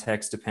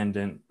context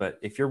dependent, but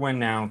if you're win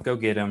now, go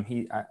get him.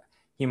 He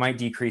might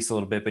decrease a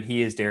little bit, but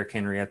he is Derrick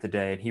Henry at the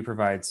day, and he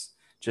provides,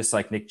 just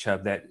like Nick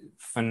Chubb, that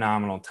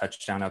phenomenal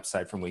touchdown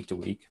upside from week to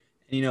week.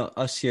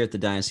 Us here at the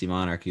Dynasty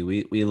Monarchy,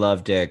 we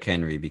love Derrick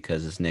Henry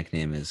because his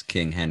nickname is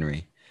King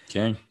Henry.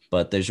 King.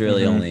 But there's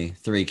really only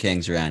 3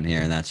 kings around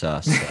here, and that's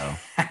us. So.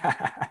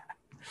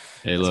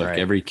 Hey, look, right.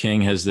 Every king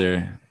has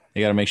they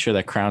got to make sure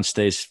that crown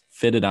stays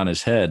fitted on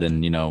his head,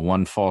 and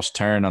one false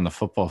turn on the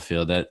football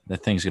field, that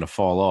thing's gonna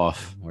fall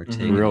off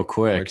real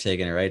quick. We're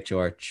taking it right to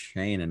our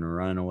train and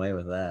running away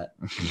with that.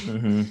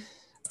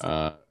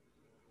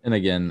 And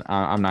again,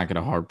 I'm not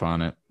gonna harp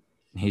on it.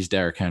 He's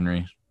Derrick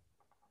Henry.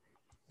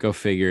 Go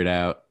figure it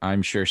out.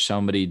 I'm sure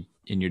somebody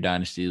in your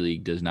dynasty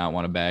league does not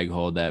want to bag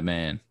hold that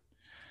man.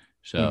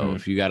 So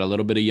if you got a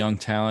little bit of young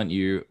talent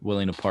you're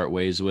willing to part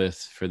ways with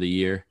for the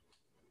year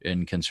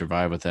and can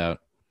survive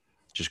without,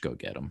 just go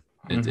get him.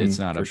 It's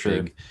not a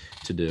big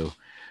to do.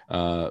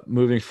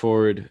 Moving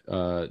forward,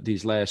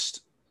 these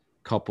last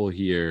couple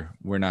here,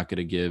 we're not going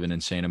to give an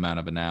insane amount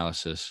of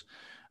analysis.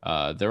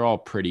 They're all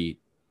pretty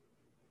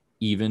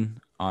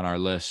even on our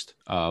list,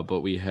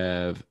 but we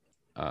have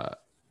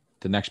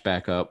the next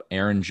backup,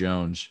 Aaron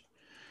Jones.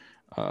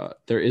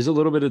 There is a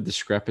little bit of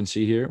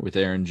discrepancy here with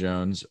Aaron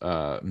Jones,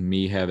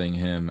 me having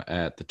him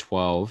at the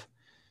 12,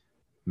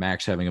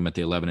 Max having him at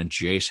the 11, and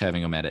Jace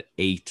having him at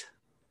 8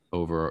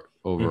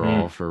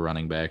 overall for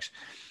running backs.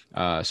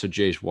 So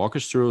Jace, walk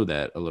us through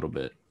that a little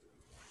bit.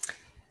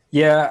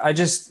 Yeah, I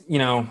just,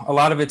 a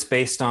lot of it's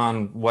based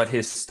on what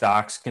his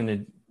stock's going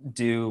to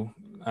do,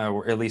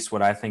 or at least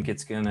what I think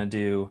it's going to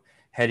do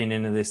heading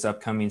into this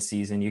upcoming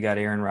season. You got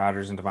Aaron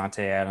Rodgers and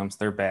Devontae Adams,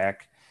 they're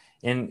back.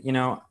 And,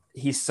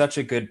 he's such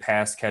a good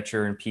pass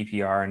catcher in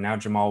PPR. And now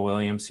Jamal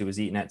Williams, who was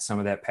eating at some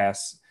of that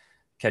pass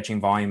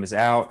catching volume, is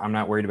out. I'm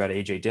not worried about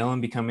A.J.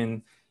 Dillon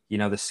becoming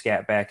the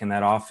scat back in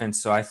that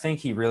offense. So I think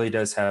he really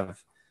does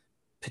have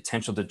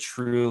potential to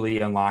truly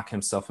unlock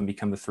himself and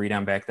become the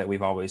 3-down back that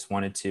we've always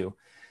wanted to.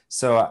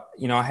 So,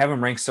 I have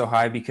him ranked so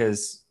high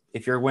because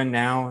if you're win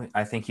now,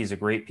 I think he's a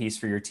great piece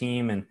for your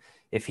team. And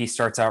if he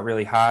starts out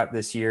really hot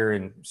this year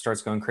and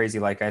starts going crazy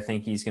like I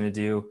think he's going to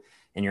do,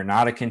 and you're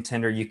not a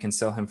contender, you can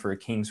sell him for a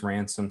king's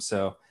ransom.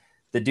 So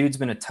the dude's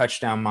been a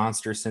touchdown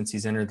monster since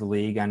he's entered the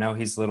league. I know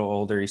he's a little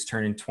older. He's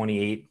turning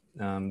 28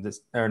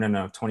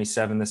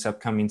 27 this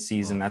upcoming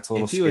season. That's a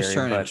little scary. If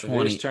he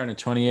was turning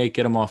 28,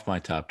 get him off my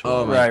top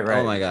 12. Right.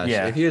 Oh my gosh.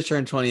 Yeah. If he was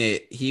turning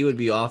 28, he would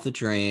be off the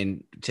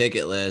train,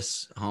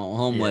 ticketless,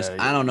 homeless.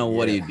 Yeah, I don't know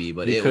what he'd be,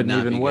 but he it would couldn't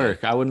not even be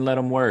work. Good. I wouldn't let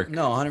him work.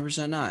 No,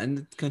 100% not.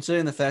 And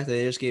considering the fact that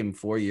they just gave him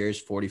 4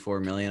 years,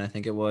 $44 million, I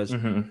think it was.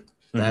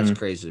 That's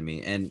crazy to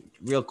me. And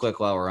real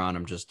quick, while we're on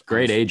him,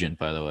 great agent,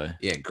 by the way.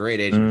 Yeah, great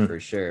agent for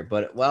sure.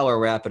 But while we're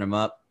wrapping him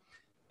up,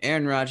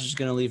 Aaron Rodgers is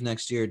going to leave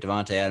next year.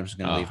 Devontae Adams is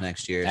going to leave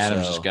next year.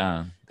 Adams is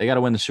gone. They got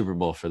to win the Super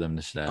Bowl for them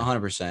to stay.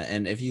 100%.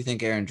 And if you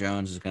think Aaron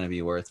Jones is going to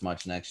be worth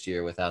much next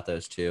year without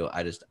those two,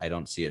 I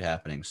don't see it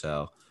happening.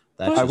 So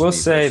that's I will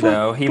say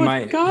though, he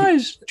might.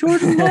 Guys,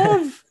 Jordan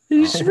Love,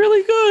 he's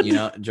really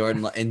good.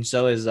 Jordan, and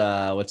so is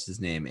what's his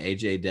name,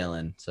 A.J.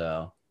 Dillon.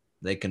 So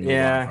they can move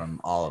on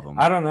from all of them.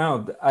 I don't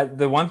know.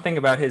 The one thing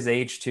about his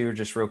age too,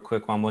 just real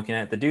quick while I'm looking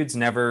at it, the dude's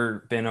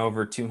never been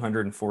over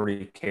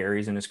 240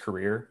 carries in his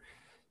career.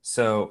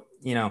 So,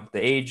 the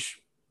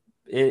age,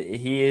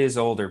 he is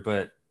older,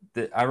 but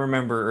I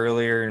remember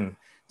earlier in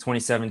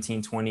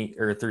 2017,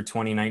 through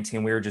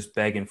 2019, we were just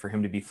begging for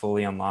him to be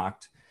fully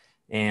unlocked.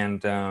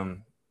 And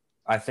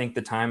I think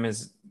the time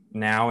is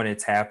now, and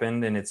it's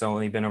happened, and it's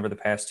only been over the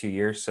past 2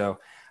 years. So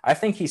I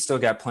think he's still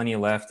got plenty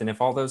left. And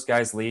if all those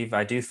guys leave,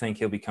 I do think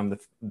he'll become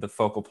the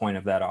focal point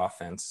of that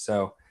offense.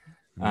 So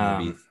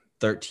maybe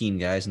 13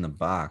 guys in the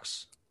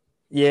box.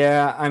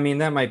 Yeah, I mean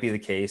that might be the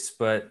case,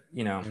 but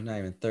There's not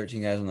even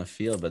 13 guys on the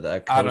field, but that I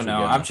coach don't would know.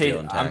 get on the field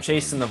and I'm tackle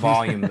chasing him. the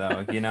volume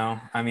though.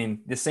 I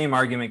mean the same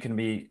argument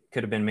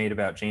could have been made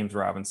about James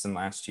Robinson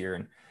last year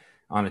and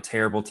on a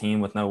terrible team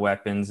with no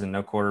weapons and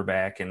no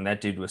quarterback, and that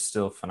dude was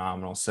still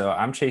phenomenal. So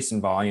I'm chasing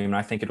volume, and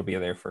I think it'll be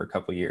there for a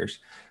couple years.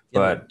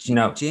 Yeah,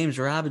 But James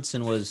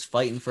Robinson was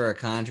fighting for a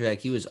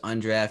contract. He was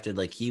undrafted,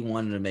 like he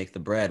wanted to make the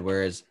bread.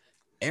 Whereas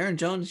Aaron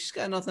Jones, he's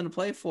got nothing to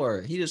play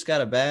for. He just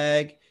got a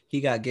bag. He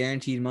got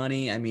guaranteed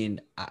money. I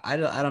mean, I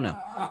don't know.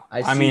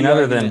 I see mean, the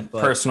other than argument,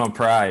 but personal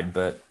pride,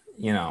 but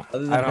other I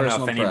than don't know if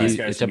personal any of these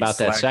pride, guys It's can be about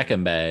that selected.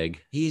 second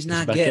bag. he's It's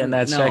not about getting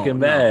that second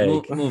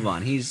bag. Move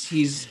on. He's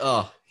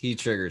he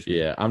triggers me.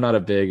 Yeah, I'm not a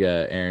big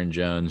Aaron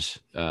Jones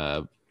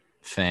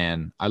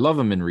fan. I love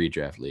him in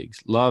redraft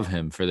leagues. Love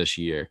him for this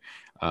year.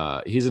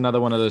 He's another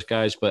one of those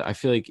guys, but I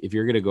feel like if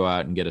you're going to go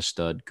out and get a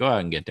stud, go out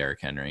and get Derrick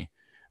Henry,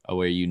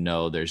 where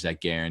there's that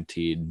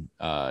guaranteed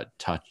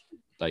touch,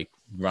 like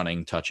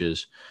running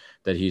touches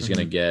that he's going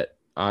to get.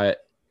 I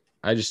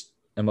just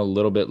am a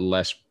little bit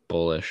less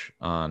bullish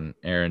on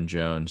Aaron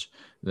Jones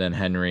than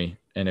Henry,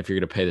 and if you're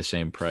going to pay the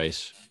same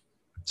price,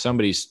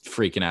 somebody's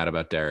freaking out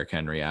about Derrick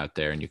Henry out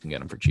there, and you can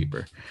get him for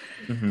cheaper.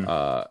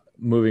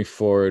 Moving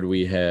forward,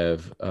 we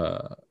have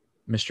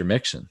Mr.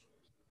 Mixon,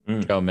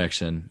 Joe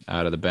Mixon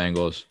out of the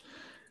Bengals.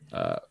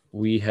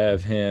 We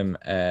have him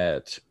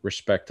at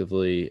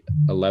respectively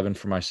 11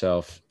 for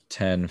myself,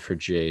 10 for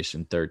Jace,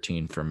 and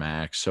 13 for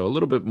Max. So a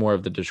little bit more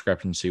of the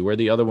discrepancy where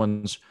the other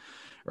ones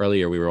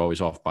earlier we were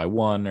always off by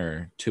 1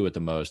 or 2 at the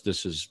most.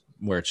 This is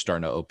where it's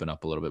starting to open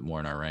up a little bit more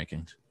in our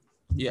rankings.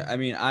 Yeah, I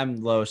mean,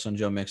 I'm lowest on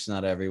Joe Mixon,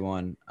 not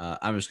everyone.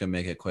 I'm just going to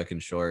make it quick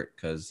and short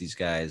because these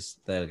guys,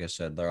 like I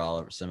said, they're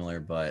all similar.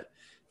 But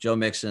Joe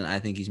Mixon, I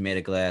think he's made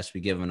of glass.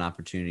 We give him an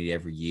opportunity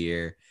every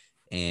year,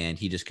 and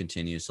he just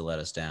continues to let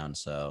us down.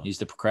 So He's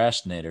the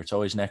procrastinator. It's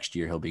always next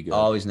year he'll be good.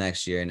 always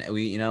next year. And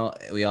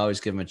we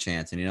always give him a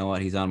chance. And you know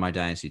what? He's on my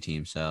Dynasty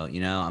team. So,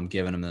 I'm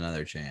giving him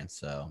another chance.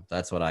 So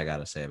that's what I got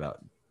to say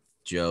about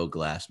Joe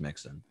Glass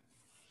Mixon.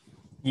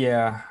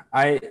 Yeah,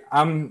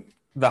 I'm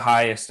the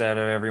highest out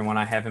of everyone.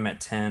 I have him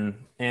at 10.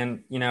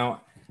 And,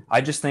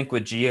 I just think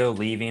with Gio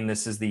leaving,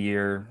 this is the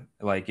year.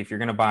 Like, if you're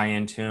going to buy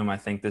into him, I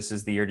think this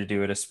is the year to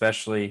do it,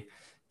 especially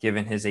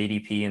given his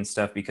ADP and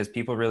stuff, because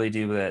people really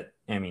do that.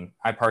 I mean,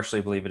 I partially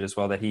believe it as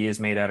well, that he is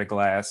made out of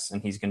glass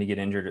and he's going to get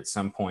injured at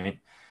some point.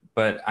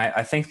 But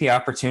I think the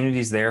opportunity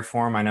is there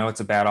for him. I know it's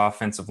a bad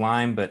offensive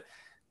line, but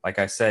like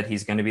I said,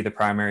 he's going to be the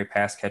primary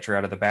pass catcher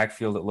out of the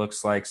backfield, it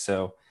looks like.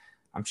 So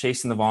I'm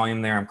chasing the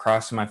volume there. I'm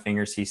crossing my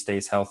fingers he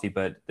stays healthy,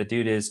 but the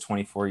dude is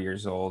 24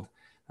 years old.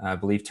 I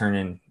believe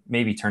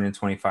maybe turning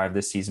 25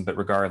 this season, but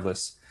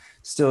regardless,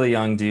 still a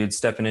young dude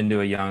stepping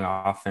into a young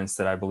offense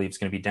that I believe is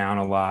going to be down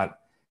a lot.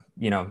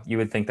 You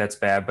would think that's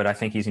bad, but I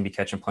think he's going to be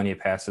catching plenty of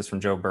passes from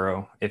Joe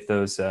Burrow. If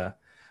those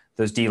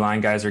D-line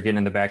guys are getting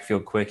in the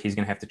backfield quick, he's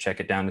going to have to check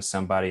it down to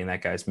somebody, and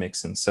that guy's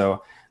Mixon.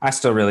 So I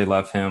still really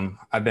love him.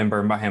 I've been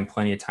burned by him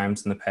plenty of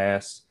times in the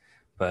past,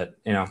 but,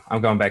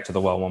 I'm going back to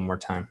the well one more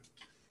time.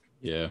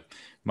 Yeah.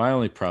 My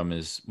only problem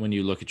is when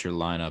you look at your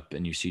lineup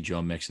and you see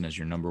Joe Mixon as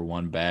your number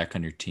 1 back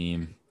on your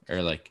team,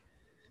 or like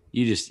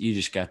you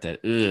just got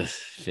that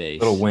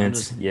face. Little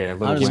wince.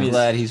 I'm just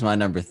glad he's my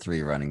number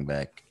 3 running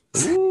back.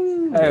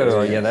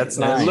 Oh, yeah, that's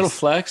nice. Little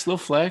flex. Let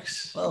me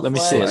flex.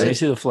 see it. Let me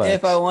see the flex.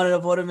 If I wanted to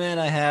put him in,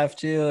 I have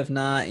to. If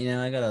not,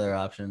 I got other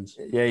options.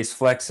 Yeah, he's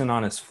flexing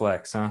on his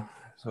flex, huh?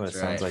 That's what it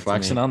sounds like.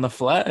 Flexing on the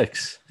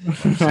flex.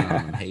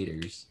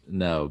 Haters.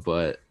 No,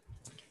 but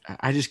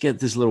I just get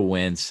this little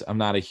wince. I'm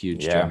not a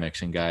huge Joe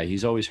Mixon guy.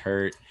 He's always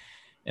hurt.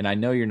 And I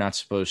know you're not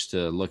supposed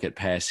to look at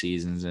past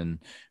seasons and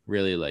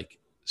really like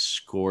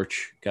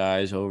scorch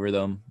guys over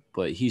them,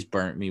 but he's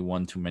burnt me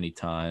one too many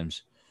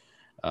times.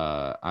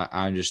 I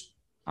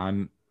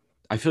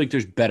feel like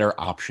there's better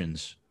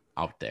options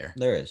out there.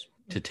 There is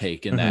to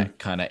take in that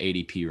kind of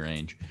ADP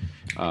range.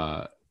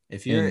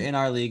 If you're in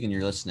our league and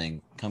you're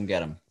listening, come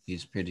get him.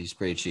 He's pretty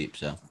cheap.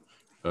 So,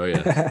 oh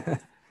yeah.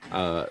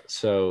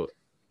 So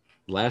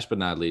last but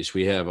not least,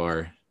 we have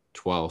our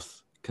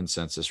 12th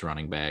consensus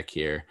running back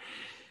here.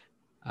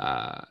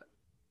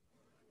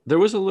 There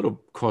was a little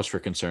cause for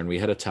concern. We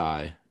had a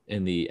tie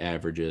in the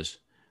averages,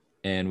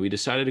 and we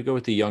decided to go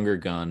with the younger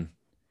gun.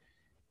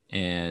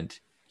 And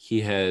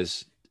he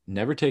has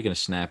never taken a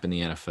snap in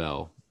the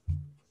NFL,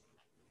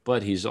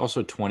 but he's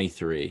also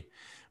 23,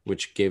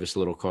 which gave us a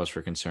little cause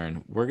for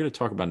concern. We're going to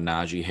talk about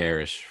Najee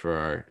Harris for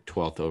our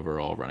 12th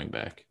overall running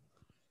back.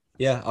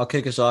 Yeah, I'll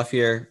kick us off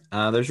here.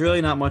 There's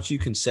really not much you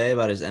can say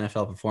about his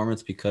NFL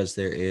performance because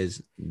there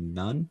is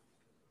none.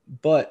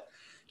 But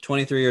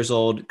 23 years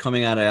old,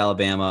 coming out of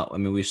Alabama. I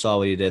mean, we saw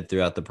what he did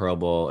throughout the Pro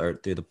Bowl or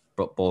through the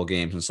bowl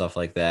games and stuff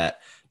like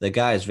that. The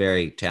guy is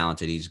very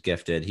talented. He's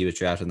gifted. He was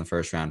drafted in the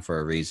first round for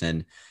a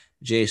reason.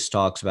 Jace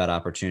talks about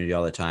opportunity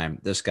all the time.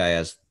 This guy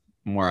has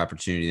more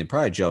opportunity than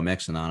probably Joe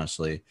Mixon,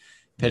 honestly.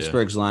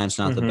 Pittsburgh's line's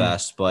not the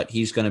best, but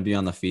he's going to be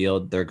on the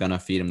field. They're going to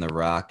feed him the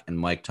rock, and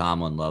Mike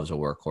Tomlin loves a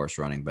workhorse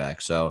running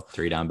back. So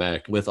 3 down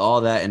back. With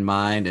all that in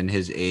mind and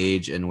his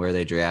age and where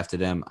they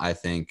drafted him, I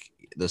think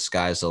the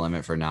sky's the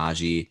limit for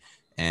Najee,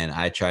 and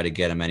I try to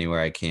get him anywhere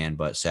I can.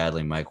 But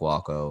sadly, Mike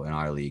Walko in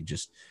our league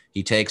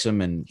he takes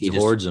them and he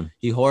hoards them.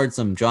 He hoards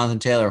them. Jonathan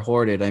Taylor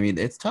hoarded. I mean,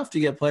 it's tough to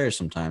get players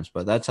sometimes,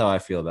 but that's how I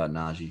feel about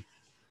Najee.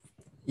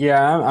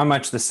 Yeah, I'm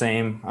much the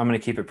same. I'm going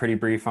to keep it pretty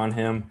brief on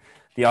him.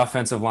 The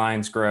offensive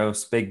line's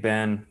gross. Big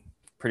Ben,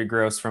 pretty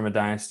gross from a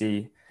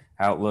dynasty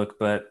outlook.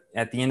 But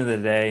at the end of the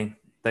day,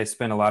 they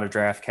spend a lot of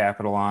draft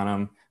capital on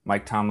him.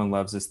 Mike Tomlin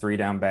loves his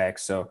 3-down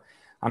backs. So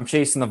I'm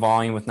chasing the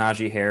volume with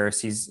Najee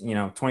Harris. He's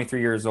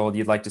 23 years old.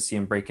 You'd like to see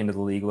him break into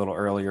the league a little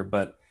earlier,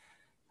 but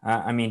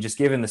I mean, just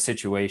given the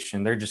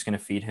situation, they're just going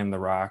to feed him the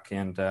rock.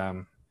 And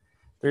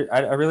I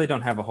really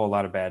don't have a whole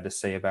lot of bad to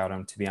say about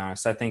him, to be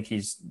honest. I think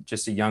he's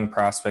just a young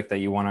prospect that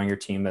you want on your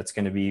team that's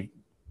going to be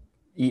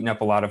eating up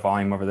a lot of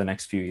volume over the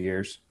next few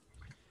years.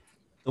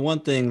 The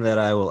one thing that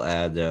I will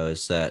add, though,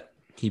 is that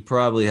he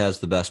probably has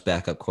the best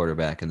backup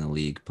quarterback in the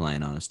league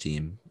playing on his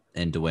team,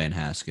 and Dwayne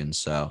Haskins.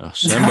 So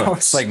Simba.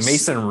 It's like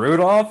Mason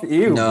Rudolph.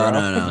 Ew,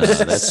 no.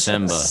 That's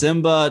Simba.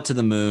 Simba to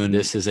the moon.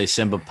 This is a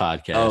Simba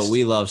podcast. Oh,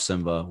 we love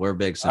Simba. We're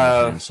big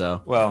Simba fans.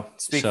 So well,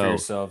 speak for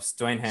yourselves.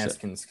 Dwayne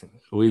Haskins.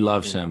 We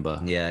love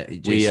Simba. Yeah,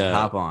 Jason,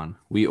 hop on.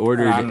 We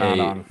ordered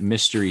a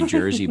mystery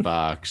jersey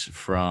box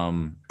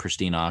from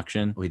Pristine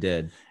Auction. We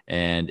did,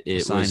 and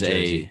it was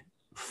a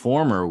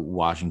former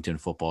Washington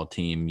football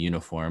team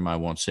uniform. I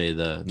won't say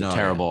the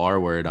terrible R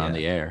word on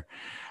the air.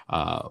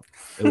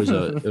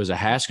 It was a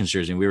Haskins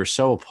jersey, and we were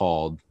so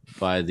appalled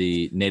by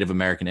the Native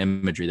American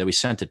imagery that we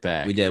sent it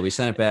back. We did. We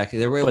sent it back.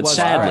 But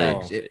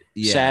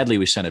sadly,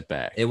 we sent it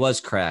back. It was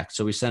cracked,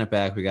 so we sent it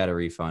back. We got a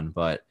refund,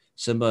 but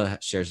Simba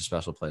shares a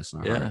special place in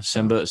our heart.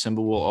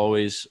 Simba will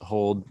always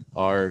hold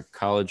our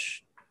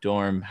college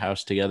dorm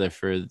house together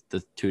for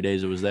the 2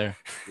 days it was there.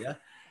 Yeah.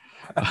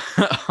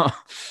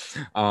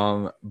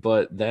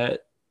 But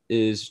that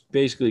is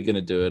basically going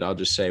to do it. I'll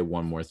just say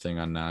one more thing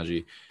on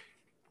Najee.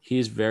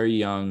 He's very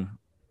young,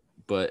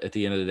 but at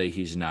the end of the day,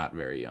 he's not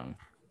very young.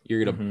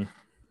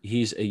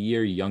 He's a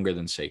year younger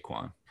than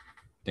Saquon.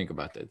 Think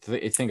about that.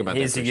 Think about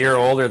that. He's a year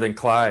older than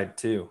Clyde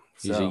too.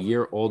 He's a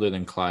year older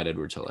than Clyde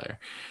Edwards-Helaire.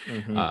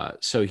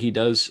 So he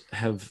does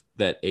have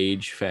that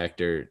age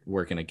factor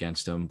working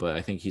against him, but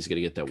I think he's going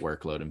to get that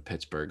workload in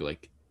Pittsburgh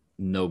like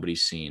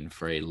nobody's seen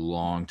for a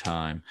long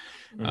time.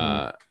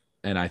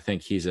 And I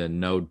think he's a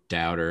no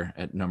doubter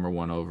at number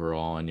 1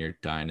 overall in your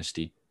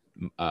dynasty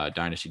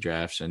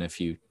drafts. And if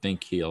you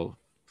think he'll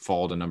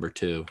fall to number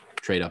 2,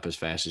 trade up as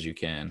fast as you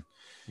can.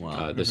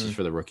 Wow. This is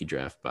for the rookie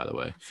draft, by the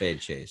way.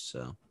 Fade Chase.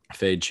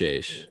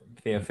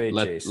 Yeah,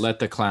 Chase. Let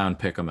the clown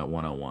pick him at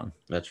 101.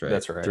 That's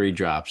right. 3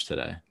 drops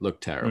today. Look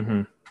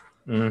terrible.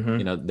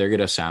 They're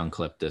gonna sound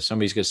clip this.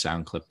 Somebody's gonna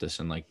sound clip this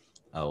in like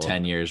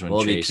 10 years when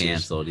Chase be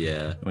canceled.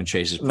 When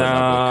Chase is putting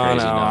up with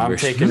crazy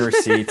numbers. I'm taking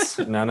receipts.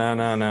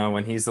 No.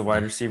 When he's the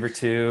wide receiver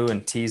 2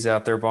 and T's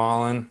out there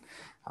balling,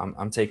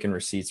 I'm taking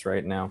receipts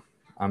right now.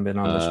 I've been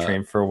on this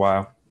train for a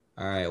while.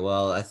 All right.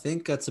 Well, I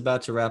think that's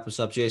about to wrap us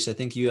up, Jace. I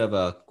think you have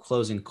a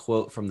closing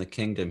quote from the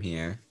kingdom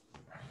here.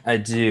 I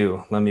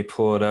do. Let me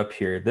pull it up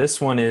here. This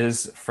one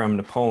is from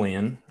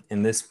Napoleon,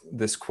 and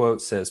this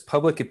quote says,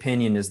 "Public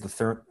opinion is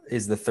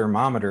the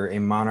thermometer a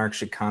monarch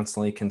should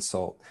constantly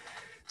consult."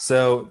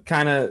 So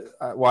kind of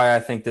why I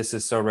think this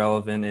is so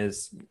relevant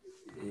is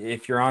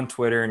if you're on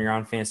Twitter and you're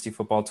on fantasy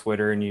football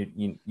Twitter and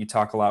you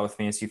talk a lot with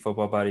fantasy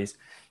football buddies,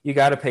 you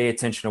got to pay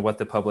attention to what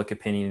the public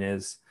opinion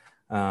is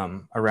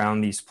around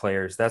these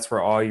players. That's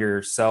where all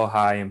your sell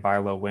high and buy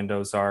low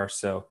windows are.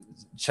 So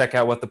check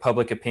out what the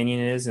public opinion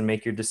is and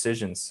make your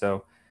decisions.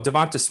 So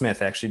Devonta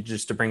Smith, actually,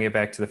 just to bring it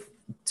back to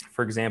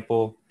for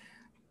example,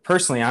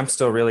 personally, I'm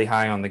still really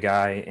high on the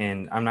guy,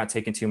 and I'm not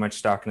taking too much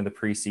stock into the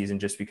preseason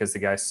just because the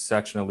guy's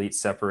such an elite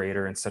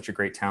separator and such a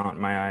great talent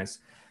in my eyes.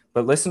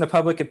 But listen to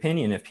public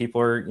opinion. If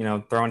people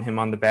are, throwing him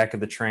on the back of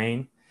the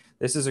train,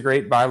 this is a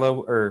great buy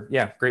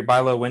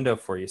low window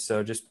for you.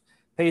 So just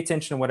pay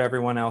attention to what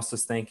everyone else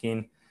is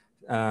thinking,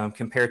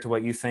 compared to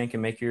what you think,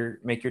 and make your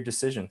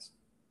decisions.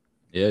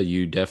 Yeah,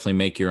 you definitely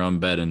make your own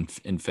bet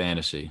in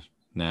fantasy.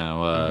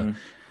 Now,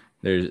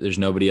 there's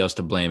nobody else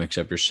to blame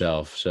except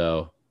yourself.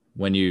 So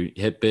when you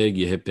hit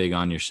big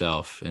on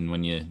yourself, and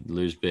when you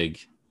lose big,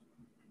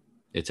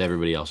 it's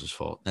everybody else's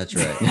fault. That's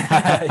right.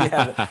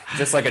 Yeah,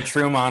 just like a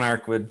true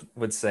monarch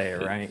would say,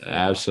 right?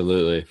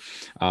 Absolutely.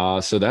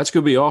 So that's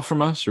going to be all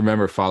from us.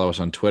 Remember, follow us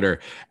on Twitter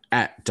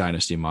at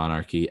Dynasty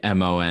Monarchy,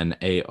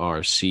 MONARCHY.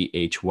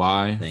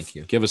 Thank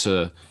you. Give us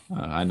a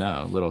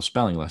little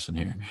spelling lesson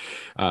here.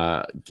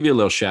 Give you a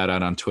little shout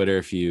out on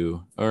Twitter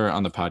or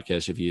on the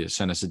podcast. If you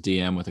send us a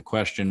DM with a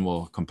question,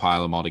 we'll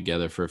compile them all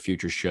together for a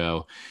future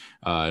show,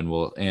 and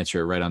we'll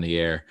answer it right on the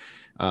air.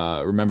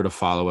 Remember to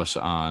follow us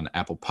on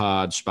Apple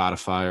Pod,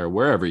 Spotify, or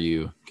wherever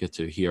you get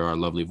to hear our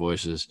lovely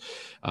voices.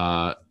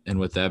 And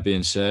with that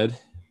being said,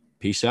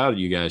 peace out,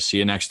 you guys. See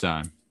you next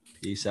time.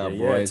 Peace out,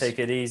 boys. Take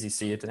it easy.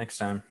 See you next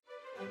time.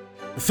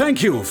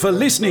 Thank you for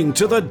listening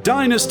to the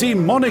Dynasty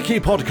Monarchy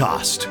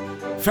podcast.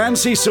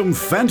 Fancy some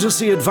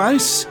fantasy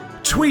advice?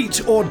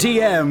 Tweet or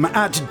DM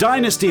at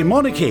Dynasty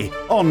Monarchy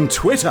on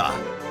Twitter.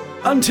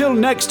 Until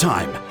next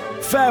time,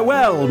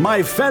 farewell,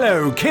 my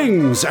fellow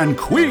kings and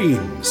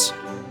queens.